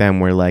artists like them,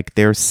 where like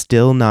they're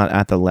still not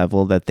at the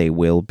level that they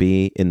will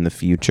be in the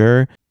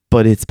future,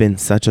 but it's been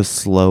such a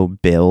slow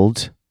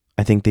build.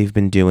 I think they've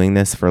been doing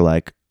this for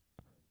like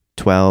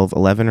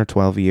 11 or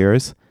 12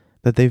 years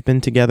that they've been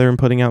together and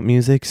putting out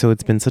music. So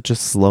it's been such a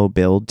slow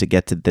build to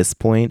get to this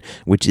point,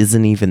 which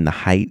isn't even the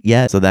height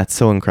yet. So that's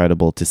so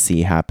incredible to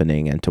see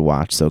happening and to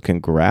watch. So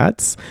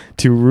congrats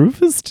to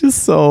Rufus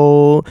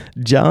Gisol,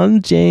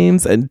 John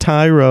James, and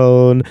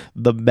Tyrone,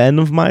 the men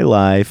of my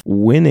life,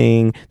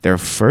 winning their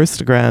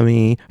first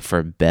Grammy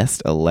for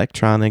Best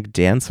Electronic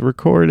Dance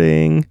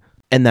Recording.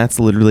 And that's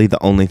literally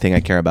the only thing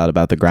I care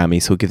about the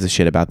Grammys. Who gives a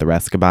shit about the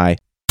rest? Goodbye.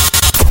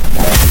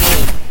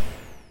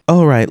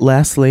 All right,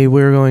 lastly,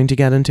 we're going to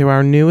get into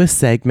our newest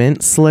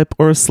segment, Slip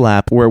or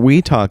Slap, where we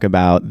talk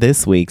about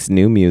this week's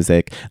new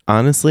music.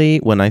 Honestly,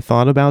 when I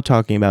thought about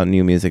talking about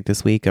new music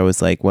this week, I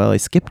was like, well, I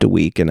skipped a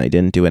week and I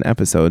didn't do an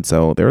episode,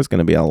 so there's going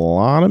to be a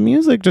lot of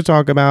music to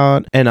talk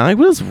about. And I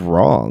was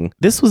wrong.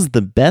 This was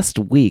the best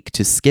week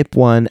to skip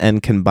one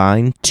and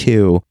combine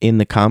two in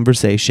the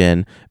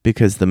conversation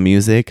because the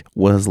music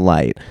was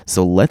light.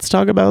 So let's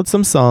talk about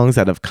some songs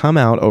that have come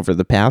out over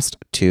the past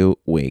 2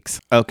 weeks.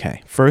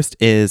 Okay, first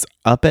is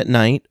Up at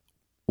Night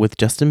with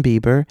Justin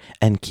Bieber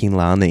and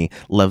Kehlani.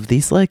 Love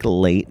these like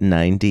late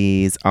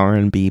 90s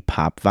R&B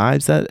pop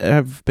vibes that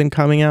have been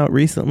coming out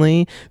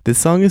recently. This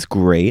song is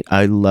great.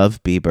 I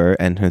love Bieber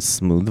and his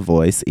smooth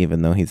voice,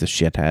 even though he's a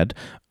shithead.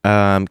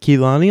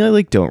 Kehlani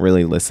I don't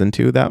really listen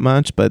to that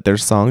much, but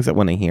there's songs that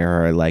when I hear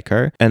her I like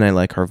her and I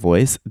like her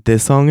voice.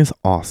 This song is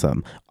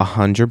awesome.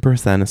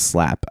 100% a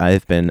slap.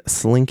 I've been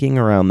slinking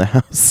around the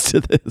house to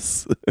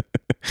this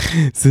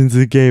since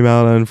it came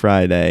out on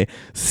Friday.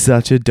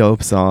 Such a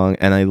dope song,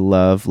 and I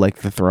love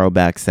the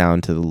throwback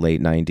sound to the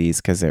late 90s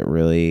because it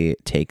really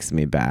takes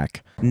me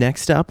back.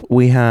 Next up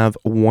we have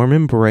Warm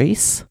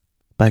Embrace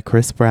by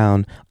Chris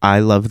Brown. I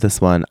love this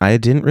one. I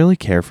didn't really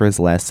care for his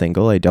last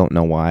single. I don't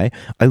know why.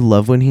 I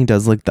love when he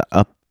does the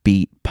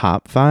upbeat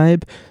pop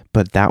vibe,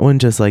 but that one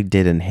just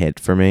didn't hit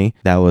for me.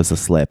 That was a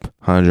slip.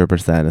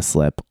 100% a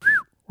slip.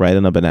 Right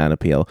on a banana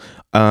peel.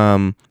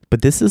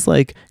 But this is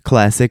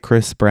classic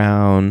Chris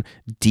Brown,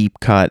 deep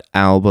cut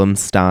album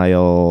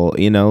style.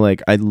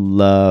 I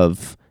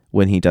love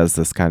when he does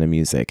this kind of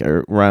music.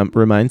 It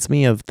reminds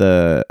me of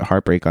the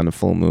Heartbreak on a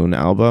Full Moon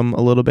album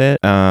a little bit.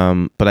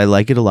 But I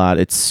like it a lot.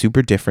 It's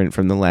super different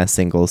from the last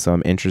single, so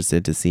I'm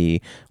interested to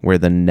see where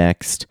the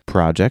next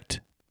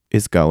project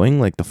is going,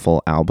 like the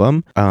full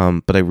album.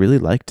 But I really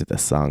liked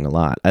this song a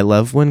lot. I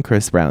love when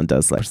Chris Brown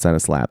does like Percent a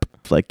Slap.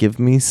 Like, give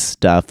me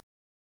stuff.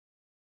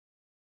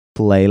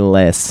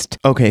 Playlist.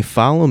 Okay,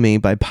 Follow Me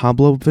by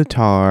Pablo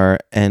Vittar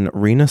and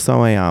Rina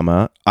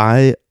Sawayama.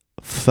 I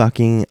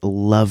fucking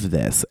love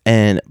this.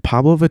 And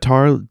Pablo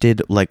Vittar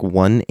did like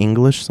one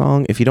English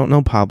song. If you don't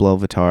know Pablo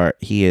Vittar,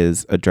 he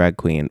is a drag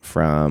queen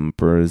from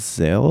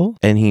Brazil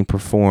and he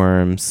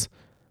performs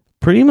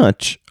pretty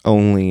much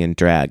only in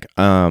drag.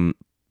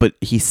 But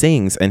he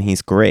sings and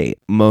he's great.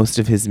 Most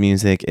of his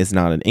music is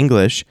not in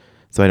English,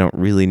 so I don't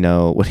really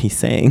know what he's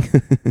saying.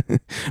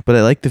 But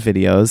I like the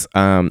videos.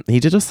 He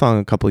did a song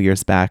a couple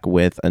years back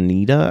with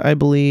Anita, I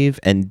believe,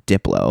 and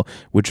Diplo,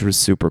 which was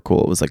super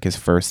cool. It was like his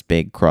first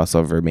big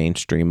crossover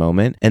mainstream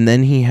moment. And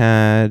then he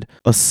had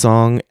a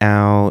song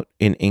out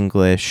in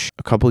English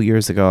a couple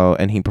years ago,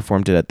 and he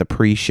performed it at the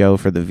pre-show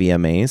for the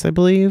VMAs, I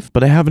believe.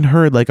 But I haven't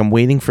heard, like, I'm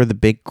waiting for the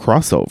big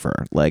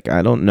crossover. Like,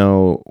 I don't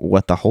know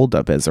what the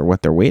holdup is or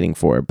what they're waiting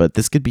for, but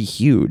this could be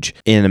huge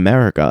in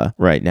America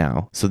right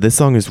now. So this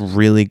song is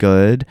really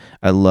good.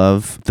 I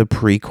love the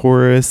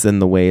pre-chorus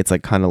and the way it's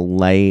like kind of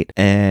light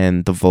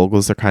and the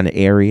vocals are kind of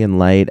airy and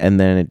light, and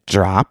then it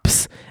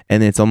drops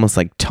and it's almost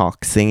like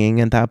talk singing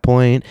at that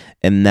point.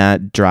 And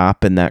that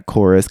drop and that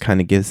chorus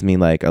kind of gives me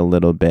like a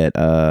little bit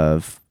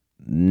of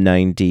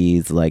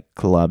 90s like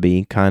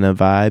clubby kind of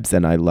vibes,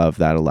 and I love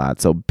that a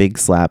lot. So big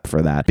slap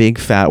for that. Big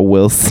fat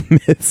Will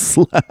Smith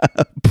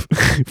slap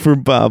for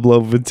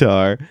Pablo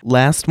Vittar.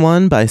 Last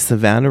one by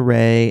Savannah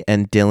Ray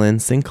and Dylan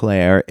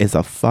Sinclair is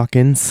a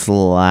fucking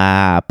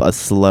slap, a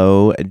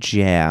slow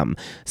jam.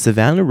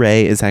 Savannah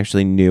Ray is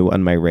actually new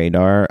on my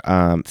radar.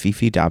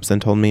 Fifi Dobson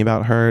told me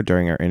about her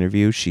during our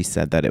interview. She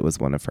said that it was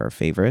one of her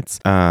favorites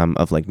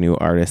of like new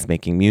artists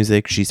making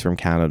music. She's from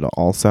Canada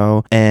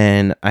also,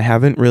 and I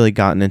haven't really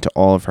gotten into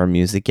all of her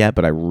music yet,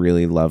 but I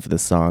really love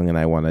this song and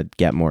I want to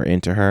get more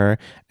into her,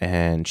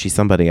 and she's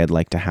somebody I'd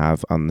like to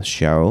have on the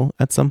show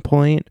at some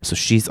point, so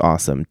she's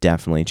awesome.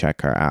 Definitely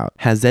check her out.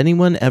 Has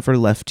anyone ever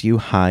left you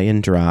high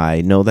and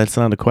dry? No, that's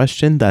not a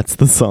question, that's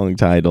the song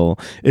title.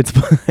 It's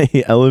by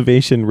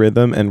Elevation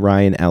Rhythm and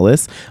Ryan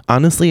Ellis.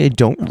 Honestly, I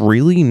don't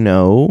really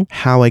know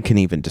how I can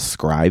even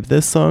describe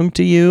this song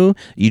to you.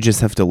 You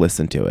just have to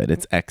listen to it.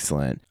 It's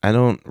excellent. I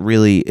don't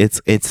really,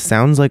 it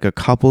sounds like a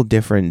couple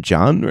different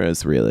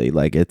genres, really.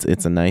 Like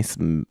it's a nice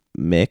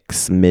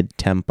mix,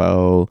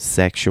 mid-tempo,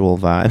 sexual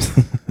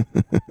vibes.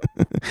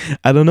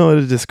 I don't know how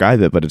to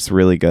describe it, but it's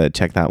really good.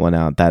 Check that one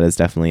out. That is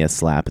definitely a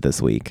slap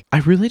this week. I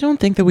really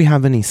don't think that we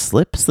have any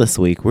slips this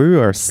week. We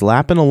are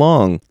slapping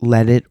along.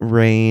 Let It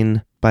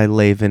Rain by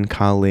Laven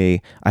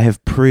Kali. I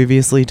have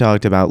previously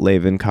talked about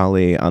Laven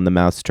Kali on the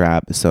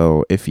Mousetrap,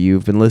 so if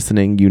you've been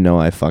listening, you know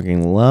I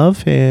fucking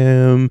love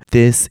him.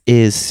 This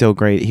is so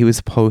great. He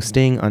was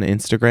posting on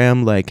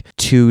Instagram like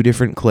 2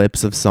 different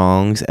clips of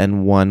songs,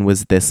 and one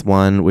was this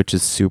one, which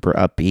is super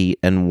upbeat,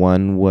 and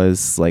one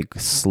was like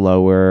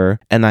slower,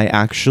 and I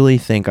actually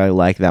think I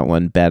like that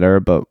one better,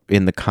 but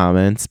in the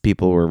comments,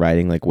 people were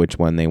writing like which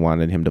one they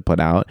wanted him to put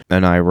out,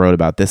 and I wrote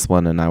about this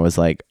one, and I was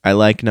like, I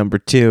like number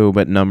 2,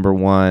 but number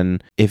 1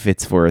 if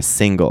it's for a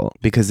single,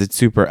 because it's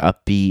super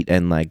upbeat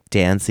and like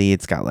dancey.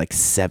 It's got like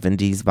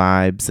 70s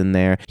vibes in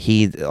there.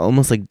 He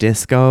almost like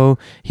disco.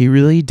 He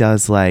really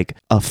does like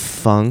a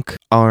funk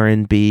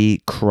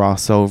R&B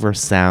crossover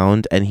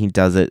sound, and he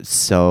does it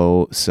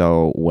so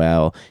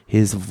well.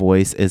 His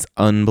voice is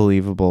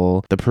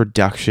unbelievable. The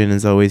production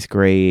is always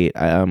great.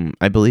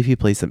 I believe he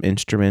plays some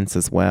instruments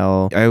as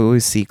well. I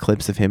always see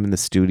clips of him in the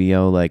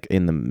studio, like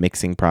in the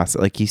mixing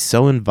process. Like he's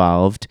so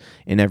involved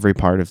in every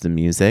part of the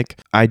music.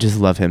 I just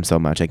love him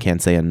so much. I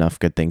can't say enough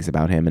good things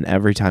about him, and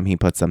every time he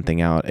puts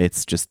something out,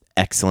 it's just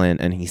excellent,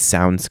 and he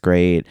sounds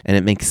great, and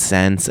it makes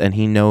sense, and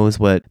he knows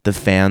what the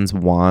fans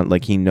want.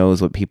 Like he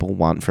knows what people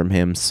want from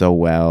him so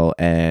well,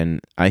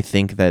 and I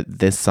think that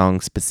this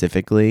song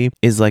specifically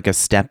is like a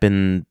step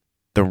in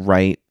the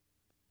right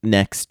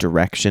next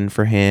direction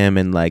for him,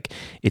 and like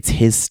it's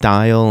his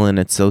style and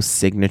it's so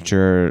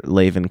signature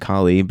Laven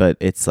Kali, but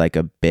it's like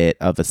a bit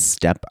of a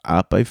step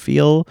up, I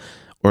feel,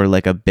 or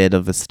like a bit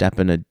of a step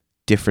in a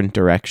different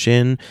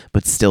direction,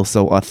 but still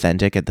so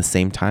authentic at the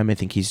same time. I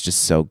think he's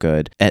just so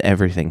good at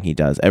everything he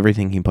does.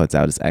 Everything he puts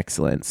out is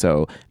excellent.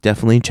 So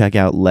definitely check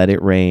out Let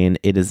It Rain.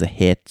 It is a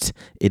hit.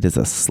 It is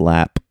a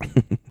slap.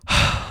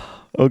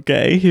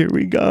 Okay, here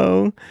we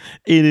go.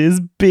 It is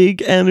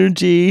Big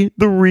Energy,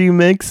 the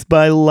remix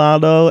by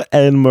Lotto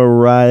and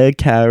Mariah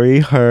Carey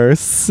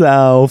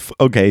herself.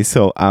 Okay,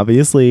 so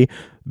obviously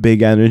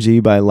Big Energy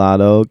by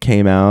Lotto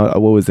came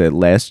out, what was it,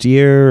 last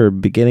year or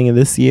beginning of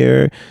this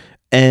year?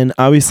 And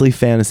obviously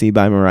Fantasy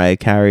by Mariah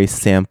Carey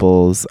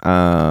samples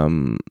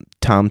Tom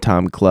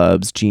Tom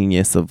Club's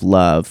Genius of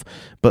Love.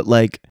 But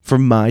like for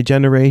my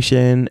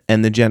generation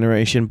and the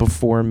generation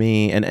before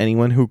me and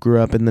anyone who grew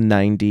up in the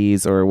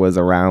 90s or was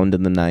around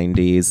in the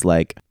 90s,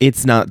 like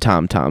it's not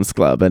Tom Tom's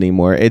Club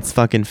anymore. It's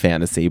fucking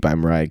Fantasy by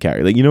Mariah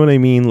Carey. Like, you know what I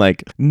mean?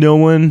 Like no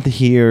one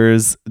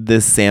hears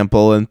this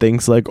sample and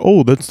thinks like,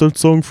 oh, that's that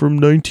song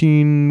from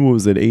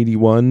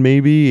 81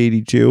 maybe,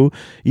 82.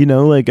 You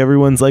know, like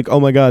everyone's like, oh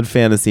my God,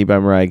 Fantasy by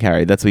Mariah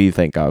Carey. That's what you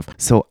think of.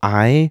 So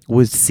I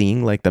was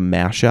seeing like the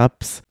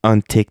mashups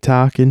on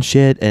TikTok and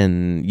shit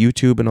and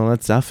YouTube and all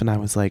that stuff. And I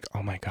was like,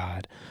 oh my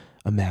God,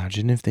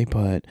 imagine if they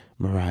put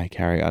Mariah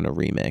Carey on a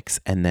remix.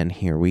 And then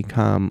here we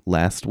come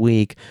last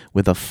week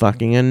with a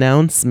fucking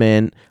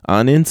announcement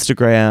on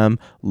Instagram.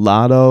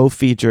 Lotto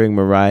featuring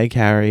Mariah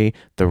Carey,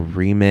 the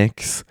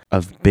remix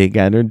of Big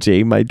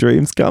Energy, My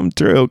Dreams Come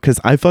True. Because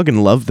I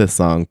fucking love this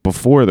song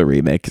before the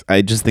remix.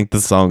 I just think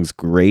the song's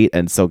great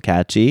and so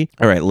catchy.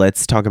 All right,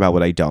 let's talk about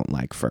what I don't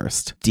like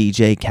first.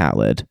 DJ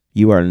Khaled,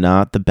 you are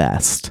not the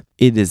best.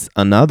 It is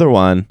another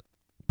one,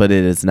 but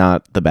it is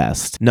not the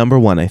best. Number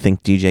one, I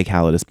think DJ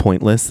Khaled is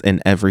pointless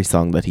in every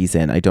song that he's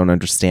in. I don't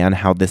understand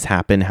how this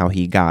happened, how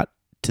he got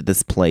to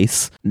this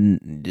place.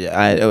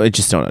 I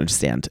just don't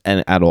understand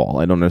and at all.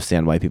 I don't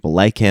understand why people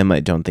like him.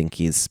 I don't think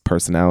his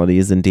personality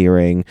is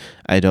endearing.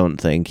 I don't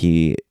think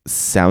he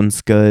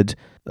sounds good.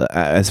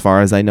 As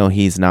far as I know,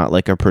 he's not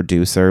like a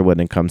producer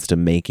when it comes to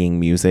making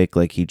music.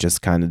 Like he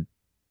just kind of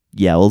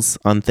yells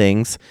on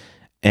things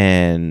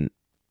and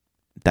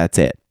that's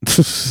it.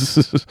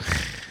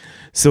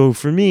 So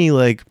for me,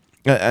 like,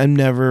 I'm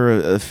never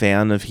a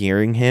fan of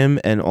hearing him.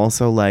 And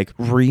also like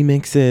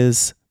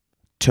remixes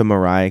to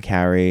Mariah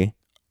Carey,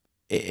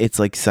 it's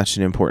like such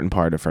an important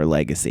part of her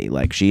legacy.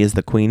 Like she is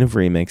the queen of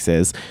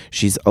remixes.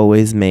 She's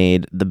always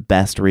made the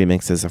best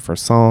remixes of her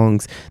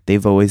songs.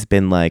 They've always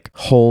been like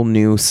whole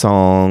new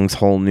songs,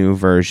 whole new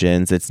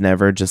versions. It's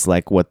never just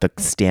like what the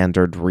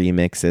standard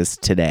remix is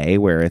today,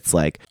 where it's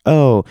like,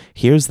 oh,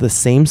 here's the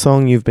same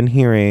song you've been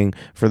hearing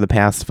for the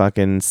past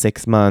fucking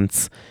 6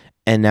 months,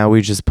 and now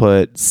we just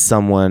put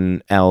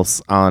someone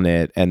else on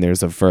it and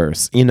there's a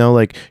verse. You know,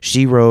 like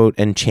she wrote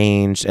and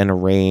changed and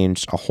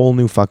arranged a whole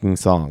new fucking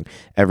song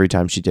every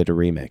time she did a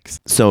remix.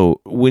 So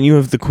when you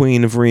have the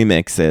queen of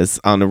remixes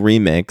on a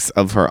remix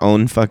of her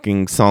own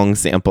fucking song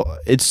sample,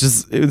 it's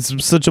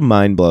such a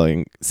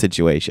mind-blowing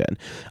situation.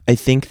 I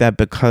think that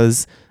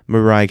because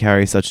Mariah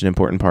Carey is such an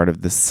important part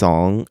of this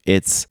song,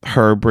 it's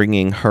her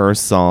bringing her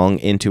song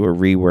into a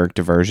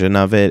reworked version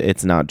of it.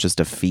 It's not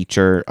just a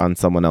feature on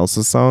someone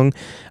else's song.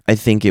 I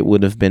think it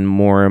would have been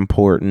more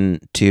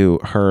important to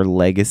her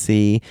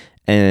legacy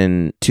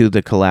and to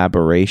the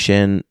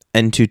collaboration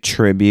and to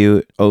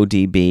tribute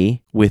ODB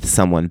with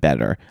someone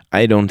better.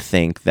 I don't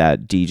think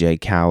that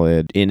DJ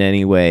Khaled in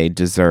any way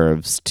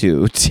deserves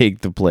to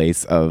take the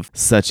place of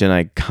such an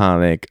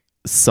iconic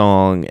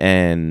song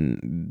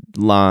and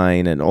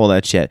line and all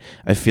that shit.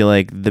 I feel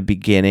like the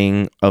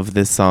beginning of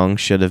this song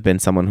should have been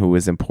someone who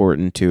was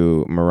important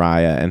to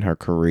Mariah and her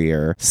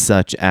career,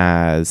 such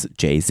as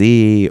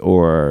Jay-Z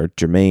or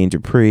Jermaine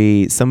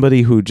Dupri,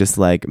 somebody who just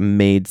like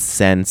made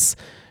sense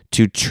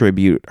to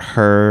tribute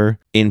her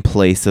in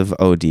place of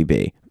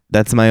ODB.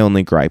 That's my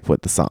only gripe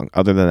with the song.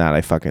 Other than that, I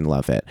fucking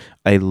love it.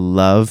 I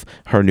love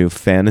her new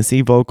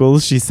Fantasy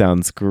vocals. She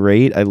sounds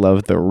great. I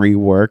love the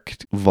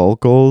reworked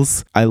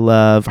vocals. I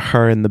love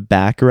her in the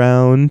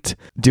background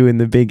doing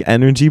the Big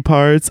Energy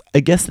parts. I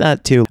guess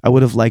that too. I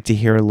would have liked to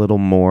hear a little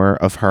more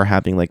of her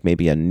having like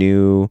maybe a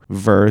new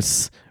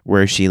verse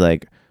where she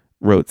like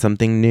wrote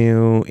something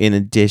new in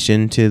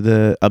addition to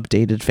the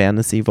updated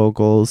Fantasy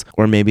vocals,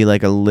 or maybe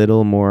like a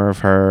little more of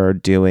her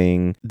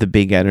doing the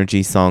Big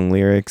Energy song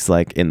lyrics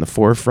like in the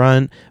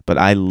forefront. But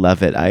I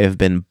love it. I have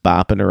been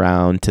bopping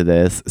around to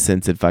this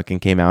since it fucking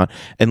came out.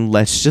 And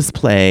let's just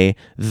play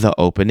the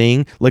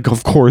opening. Like,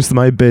 of course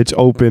my bitch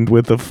opened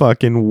with a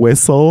fucking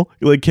whistle.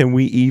 Like, can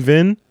we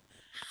even?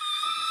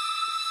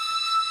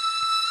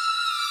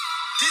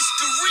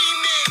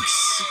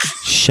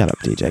 Shut up,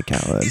 DJ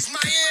Khaled.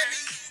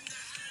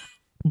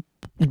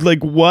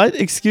 Like, what?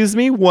 Excuse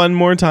me? One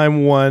more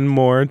time.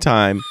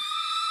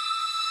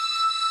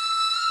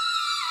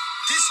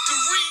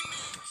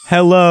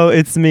 Hello,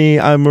 it's me.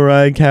 I'm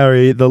Mariah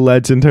Carey, the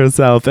legend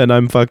herself, and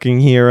I'm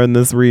fucking here on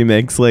this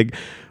remix. Like,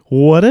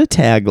 what a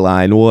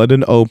tagline. What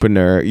an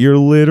opener. Your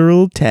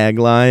literal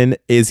tagline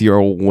is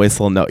your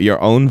whistle note,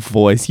 your own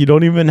voice. You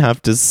don't even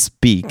have to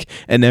speak,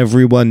 and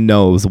everyone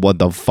knows what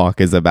the fuck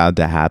is about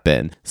to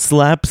happen.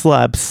 Slap,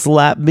 slap,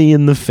 slap me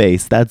in the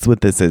face. That's what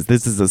this is.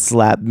 This is a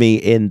slap me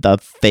in the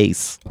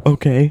face.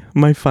 Okay,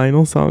 my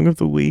final song of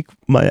the week.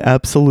 My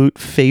absolute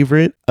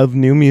favorite of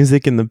new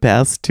music in the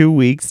past 2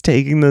 weeks,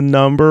 taking the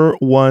number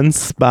 1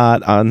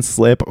 spot on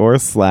Slip or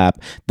Slap,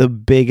 the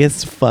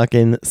biggest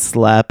fucking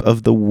slap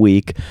of the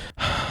week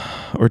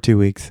or 2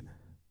 weeks.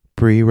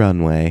 Bree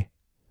Runway,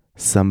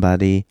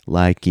 Somebody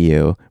Like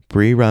You.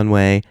 Brie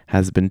Runway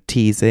has been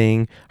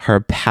teasing her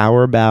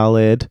power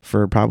ballad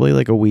for probably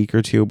like a week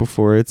or two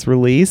before its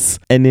release.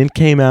 And it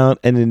came out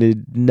and it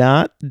did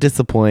not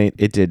disappoint.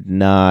 It did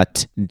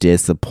not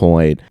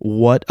disappoint.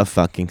 What a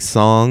fucking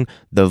song.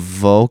 The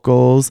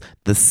vocals,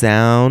 the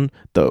sound,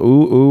 the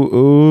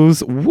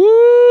oohs. Woo!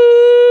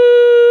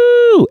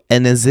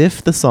 And as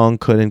if the song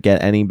couldn't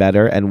get any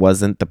better and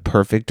wasn't the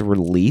perfect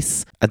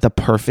release at the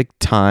perfect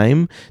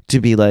time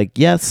to be like,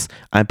 yes,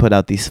 I put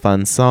out these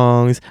fun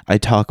songs. I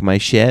talk my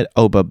shit.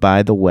 Oh, but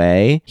by the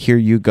way, here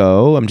you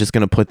go. I'm just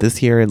going to put this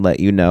here and let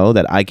you know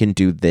that I can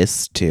do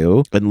this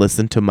too. And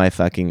listen to my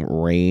fucking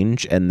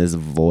range and this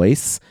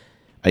voice.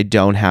 I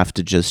don't have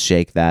to just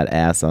shake that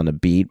ass on a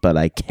beat, but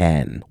I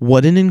can.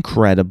 What an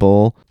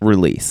incredible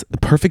release. The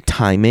perfect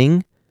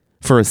timing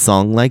for a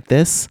song like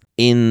this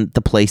in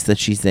the place that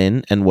she's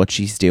in and what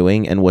she's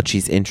doing and what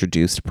she's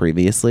introduced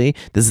previously.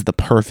 This is the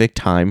perfect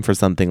time for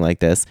something like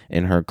this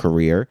in her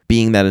career,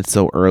 being that it's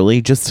so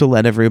early, just to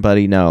let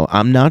everybody know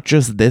I'm not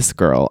just this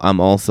girl, I'm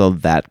also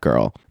that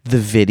girl. The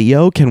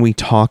video, can we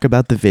talk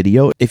about the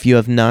video? If you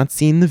have not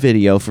seen the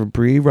video for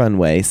Brie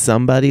Runway,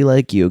 Somebody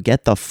Like You,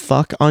 get the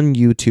fuck on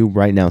YouTube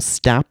right now.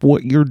 Stop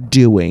what you're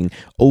doing.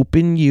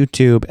 Open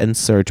YouTube and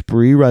search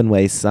Brie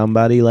Runway,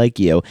 Somebody Like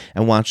You,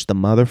 and watch the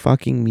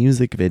motherfucking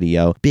music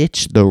video.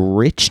 Bitch, the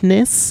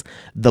richness,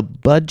 the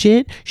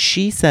budget.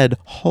 She said,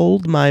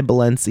 hold my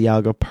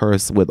Balenciaga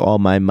purse with all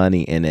my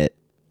money in it.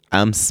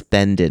 I'm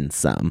spending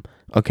some,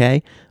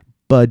 okay?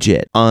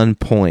 Budget on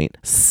point,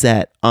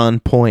 set on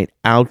point,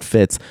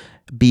 outfits,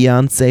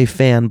 Beyonce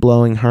fan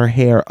blowing her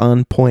hair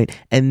on point.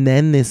 And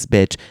then this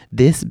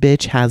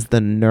bitch has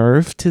the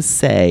nerve to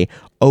say,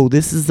 oh,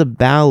 this is a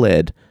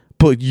ballad,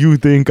 but you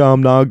think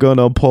I'm not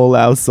gonna pull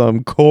out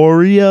some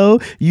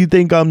choreo? You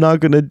think I'm not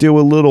gonna do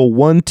a little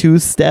 1-2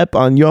 step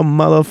on your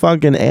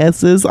motherfucking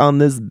asses on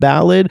this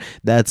ballad?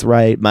 That's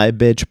right, my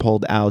bitch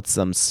pulled out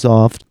some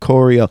soft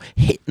choreo,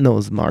 hitting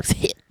those marks,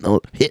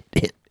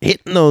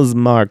 hitting those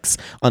marks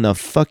on a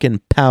fucking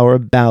power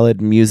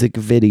ballad music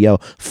video.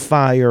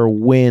 Fire,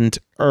 wind,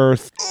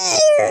 earth.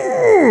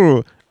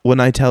 When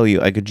I tell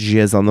you, I could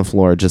jizz on the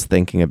floor just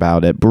thinking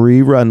about it.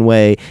 Brie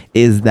Runway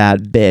is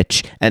that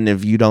bitch. And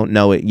if you don't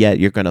know it yet,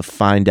 you're going to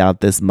find out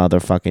this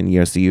motherfucking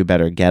year. So you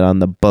better get on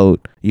the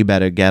boat. You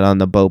better get on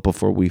the boat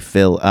before we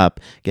fill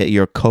up. Get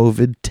your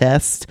COVID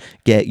test.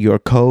 Get your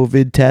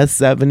COVID test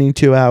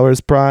 72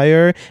 hours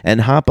prior.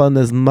 And hop on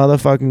this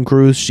motherfucking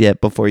cruise ship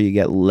before you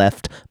get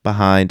left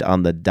behind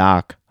on the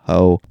dock,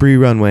 ho. Brie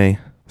Runway.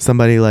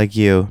 Somebody Like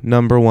You,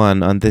 number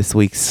 1 on this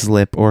week's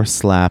Slip or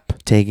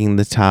Slap, taking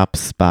the top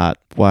spot.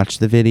 Watch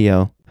the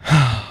video.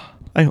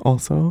 I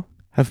also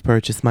have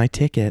purchased my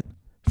ticket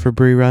for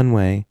Brie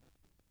Runway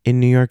in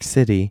New York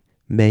City,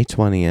 May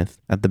 20th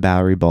at the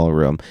Bowery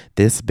Ballroom.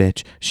 This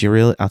bitch,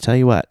 I'll tell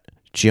you what,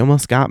 she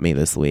almost got me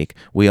this week.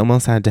 We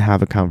almost had to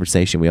have a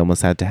conversation. We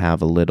almost had to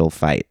have a little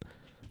fight.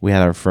 We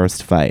had our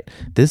first fight.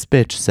 This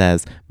bitch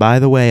says, by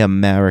the way,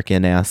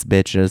 American ass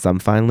bitches, I'm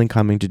finally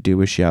coming to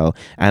do a show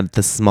at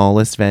the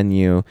smallest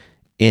venue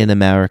in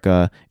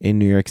America, in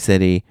New York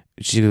City.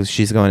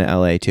 She's going to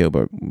LA too,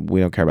 but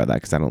we don't care about that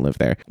because I don't live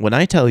there. When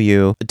I tell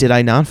you, did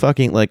I not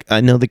fucking, like,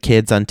 I know the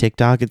kids on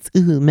TikTok, it's,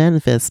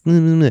 manifest,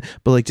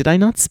 but like, did I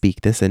not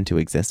speak this into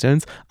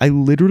existence? I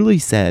literally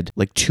said,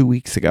 like 2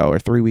 weeks ago or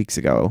 3 weeks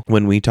ago,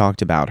 when we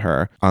talked about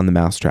her on the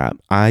Mousetrap,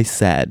 I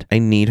said, I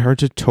need her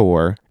to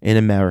tour in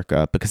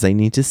America because I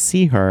need to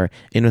see her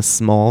in a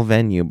small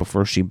venue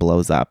before she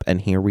blows up.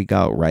 And here we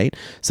go, right?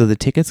 So the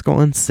tickets go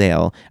on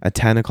sale at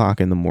 10 o'clock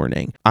in the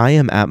morning. I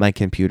am at my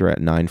computer at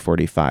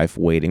 9:45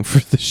 waiting for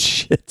the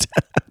shit to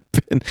happen.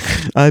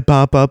 I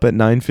pop up at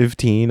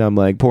 9:15. I'm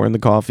like pouring the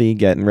coffee,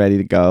 getting ready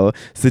to go,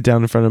 sit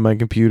down in front of my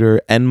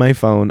computer and my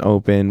phone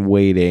open,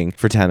 waiting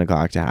for 10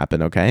 o'clock to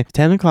happen. Okay.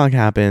 10 o'clock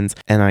happens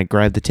and I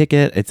grab the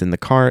ticket. It's in the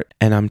cart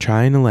and I'm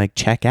trying to like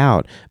check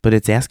out, but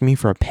it's asking me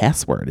for a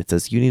password. It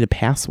says you need a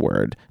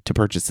password to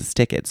purchase this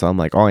ticket. So I'm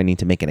like, oh, I need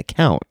to make an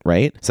account,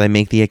 right? So I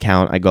make the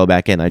account. I go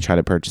back in. I try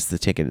to purchase the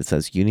ticket. It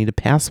says you need a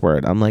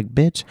password. I'm like,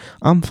 bitch,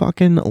 I'm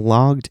fucking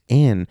logged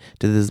in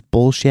to this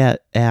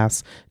bullshit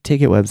ass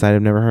ticket website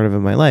I've never heard of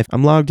in my life.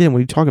 I'm logged in. What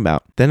are you talking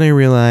about? Then I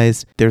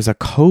realized there's a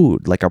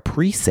code, like a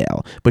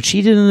pre-sale, but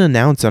she didn't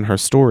announce on her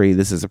story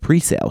this is a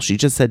pre-sale. She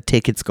just said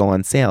tickets go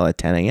on sale at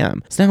 10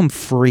 a.m. So now I'm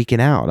freaking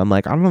out. I'm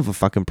like, I don't have a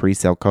fucking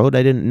pre-sale code.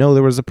 I didn't know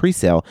there was a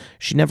pre-sale.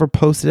 She never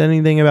posted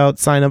anything about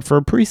sign up for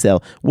a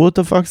pre-sale. What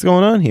the fuck's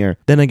going on here?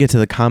 Then I get to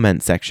the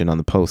comment section on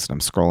the post. I'm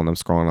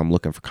scrolling. I'm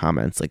looking for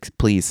comments. Like,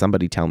 please,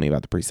 somebody tell me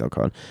about the pre-sale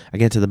code. I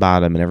get to the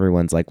bottom and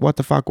everyone's like, what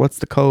the fuck? What's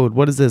the code?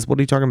 What is this? What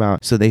are you talking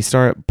about? So they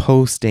start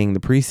posting the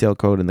pre-sale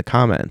code in the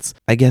comments.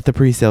 I get the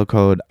pre-sale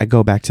code. I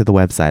go back to the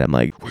website. I'm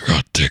like, we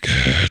got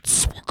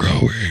tickets. We're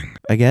going.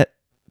 I get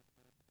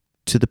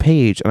to the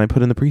page and I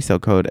put in the pre-sale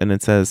code and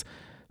it says,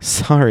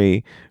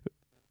 sorry,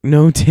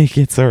 no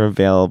tickets are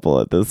available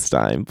at this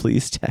time.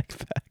 Please check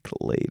back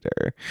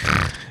later.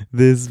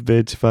 This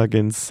bitch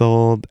fucking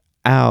sold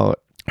out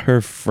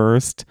her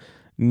first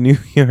New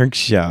York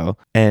show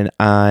and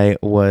I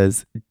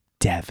was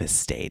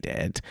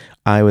devastated.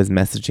 I was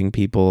messaging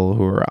people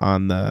who were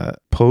on the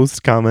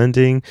post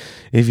commenting,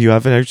 if you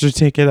have an extra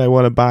ticket, I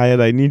want to buy it.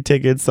 I need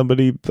tickets. I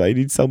need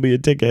to sell me a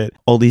ticket.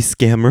 All these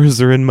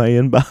scammers are in my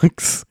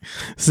inbox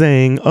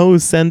saying, oh,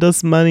 send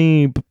us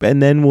money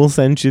and then we'll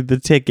send you the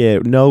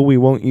ticket. No, we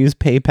won't use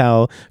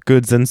PayPal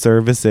goods and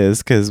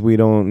services because we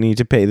don't need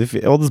to pay the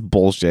fee. All this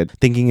bullshit,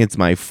 thinking it's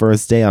my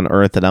first day on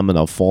earth and I'm going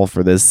to fall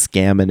for this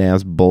scamming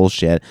ass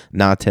bullshit.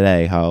 Not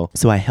today, ho.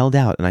 So I held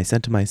out and I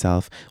said to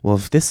myself, well,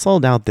 if this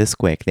sold out this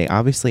quick, they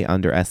obviously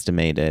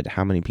underestimated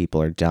how many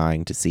people are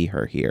dying to see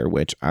her here,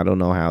 which I don't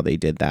know how they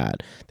did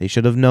that. They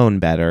should have known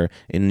better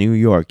in New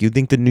York. You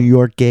think the New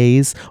York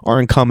gays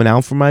aren't coming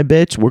out for my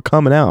bitch? We're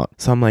coming out.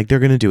 So I'm like, they're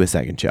going to do a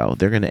second show.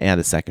 They're going to add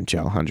a second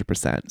show,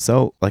 100%.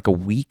 So like a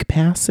week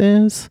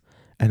passes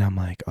and I'm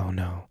like, oh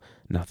no,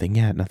 nothing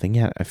yet.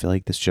 I feel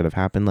like this should have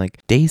happened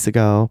like days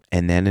ago.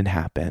 And then it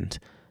happened.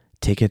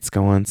 Tickets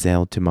go on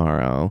sale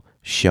tomorrow.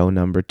 Show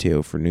number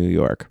 2 for New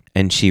York.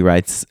 And she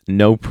writes,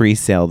 no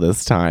pre-sale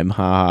this time.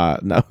 Ha.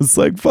 And I was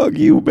like, fuck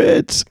you,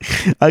 bitch.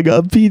 I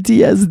got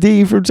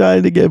PTSD from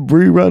trying to get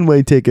Brie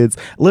Runway tickets.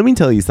 Let me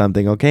tell you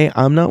something, okay?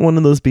 I'm not one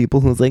of those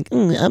people who's like,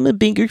 I'm a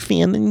bigger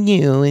fan than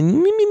you.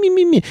 And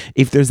me.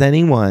 If there's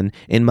anyone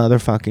in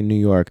motherfucking New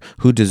York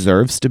who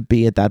deserves to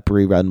be at that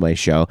Brie Runway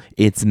show,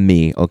 it's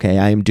me, okay?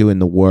 I am doing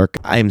the work.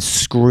 I am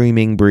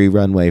screaming Brie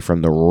Runway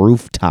from the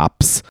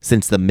rooftops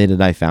since the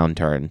minute I found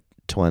her in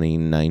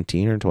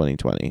 2019 or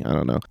 2020. I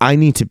don't know. I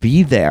need to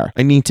be there.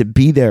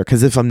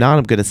 Because if I'm not,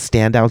 I'm going to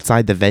stand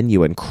outside the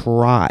venue and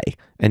cry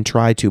and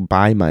try to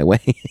buy my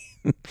way.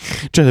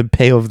 Trying to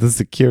pay off the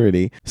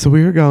security. So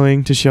we are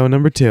going to show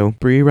number 2,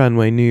 Brie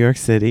Runway, New York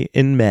City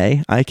in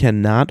May. I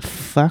cannot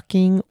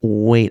fucking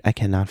wait.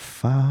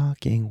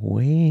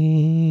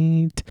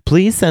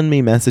 Please send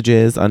me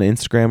messages on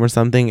Instagram or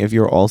something if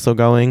you're also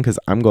going, because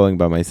I'm going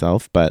by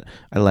myself, but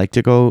I like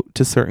to go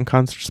to certain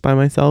concerts by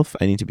myself.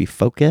 I need to be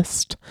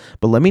focused.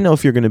 But let me know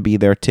if you're going to be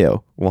there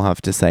too. We'll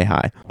have to say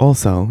hi.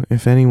 Also,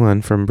 if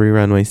anyone from Brie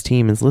Runway's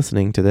team is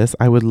listening to this,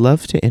 I would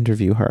love to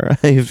interview her.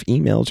 I've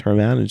emailed her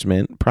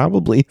management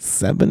probably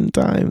 7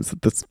 times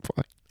at this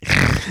point.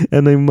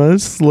 And I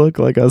must look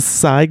like a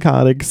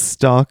psychotic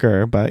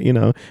stalker, but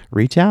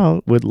reach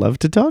out. Would love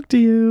to talk to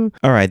you.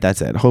 All right,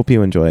 that's it. Hope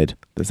you enjoyed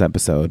this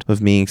episode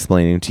of me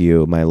explaining to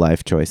you my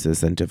life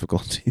choices and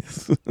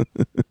difficulties.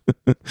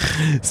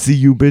 See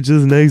you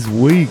bitches next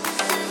week.